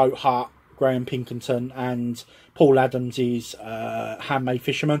 specifically the Float Hut, Graham Pinkerton and Paul Adams's Handmade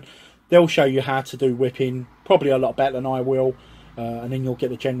Fisherman. They'll show you how to do whipping, probably a lot better than I will. And then you'll get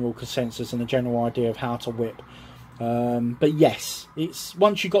the general consensus and the general idea of how to whip. But yes, it's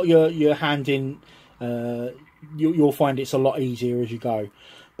once you've got your hand in, you'll find it's a lot easier as you go.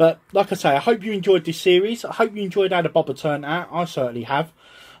 But like I say, I hope you enjoyed this series. I hope you enjoyed how the bobber turned out. I certainly have.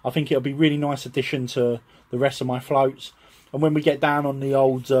 I think it'll be a really nice addition to the rest of my floats. And when we get down on the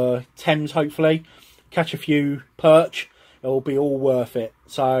old Thames, hopefully, catch a few perch, it'll be all worth it.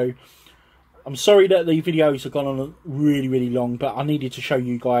 So I'm sorry that the videos have gone on really, really long, but I needed to show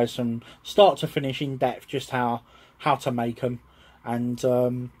you guys from start to finish in depth just how to make them. And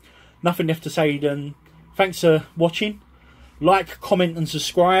nothing left to say than thanks for watching. Like, comment and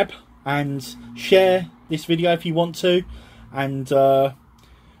subscribe and share this video if you want to. And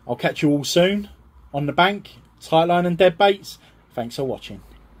I'll catch you all soon on the bank, tightline and dead baits. Thanks for watching.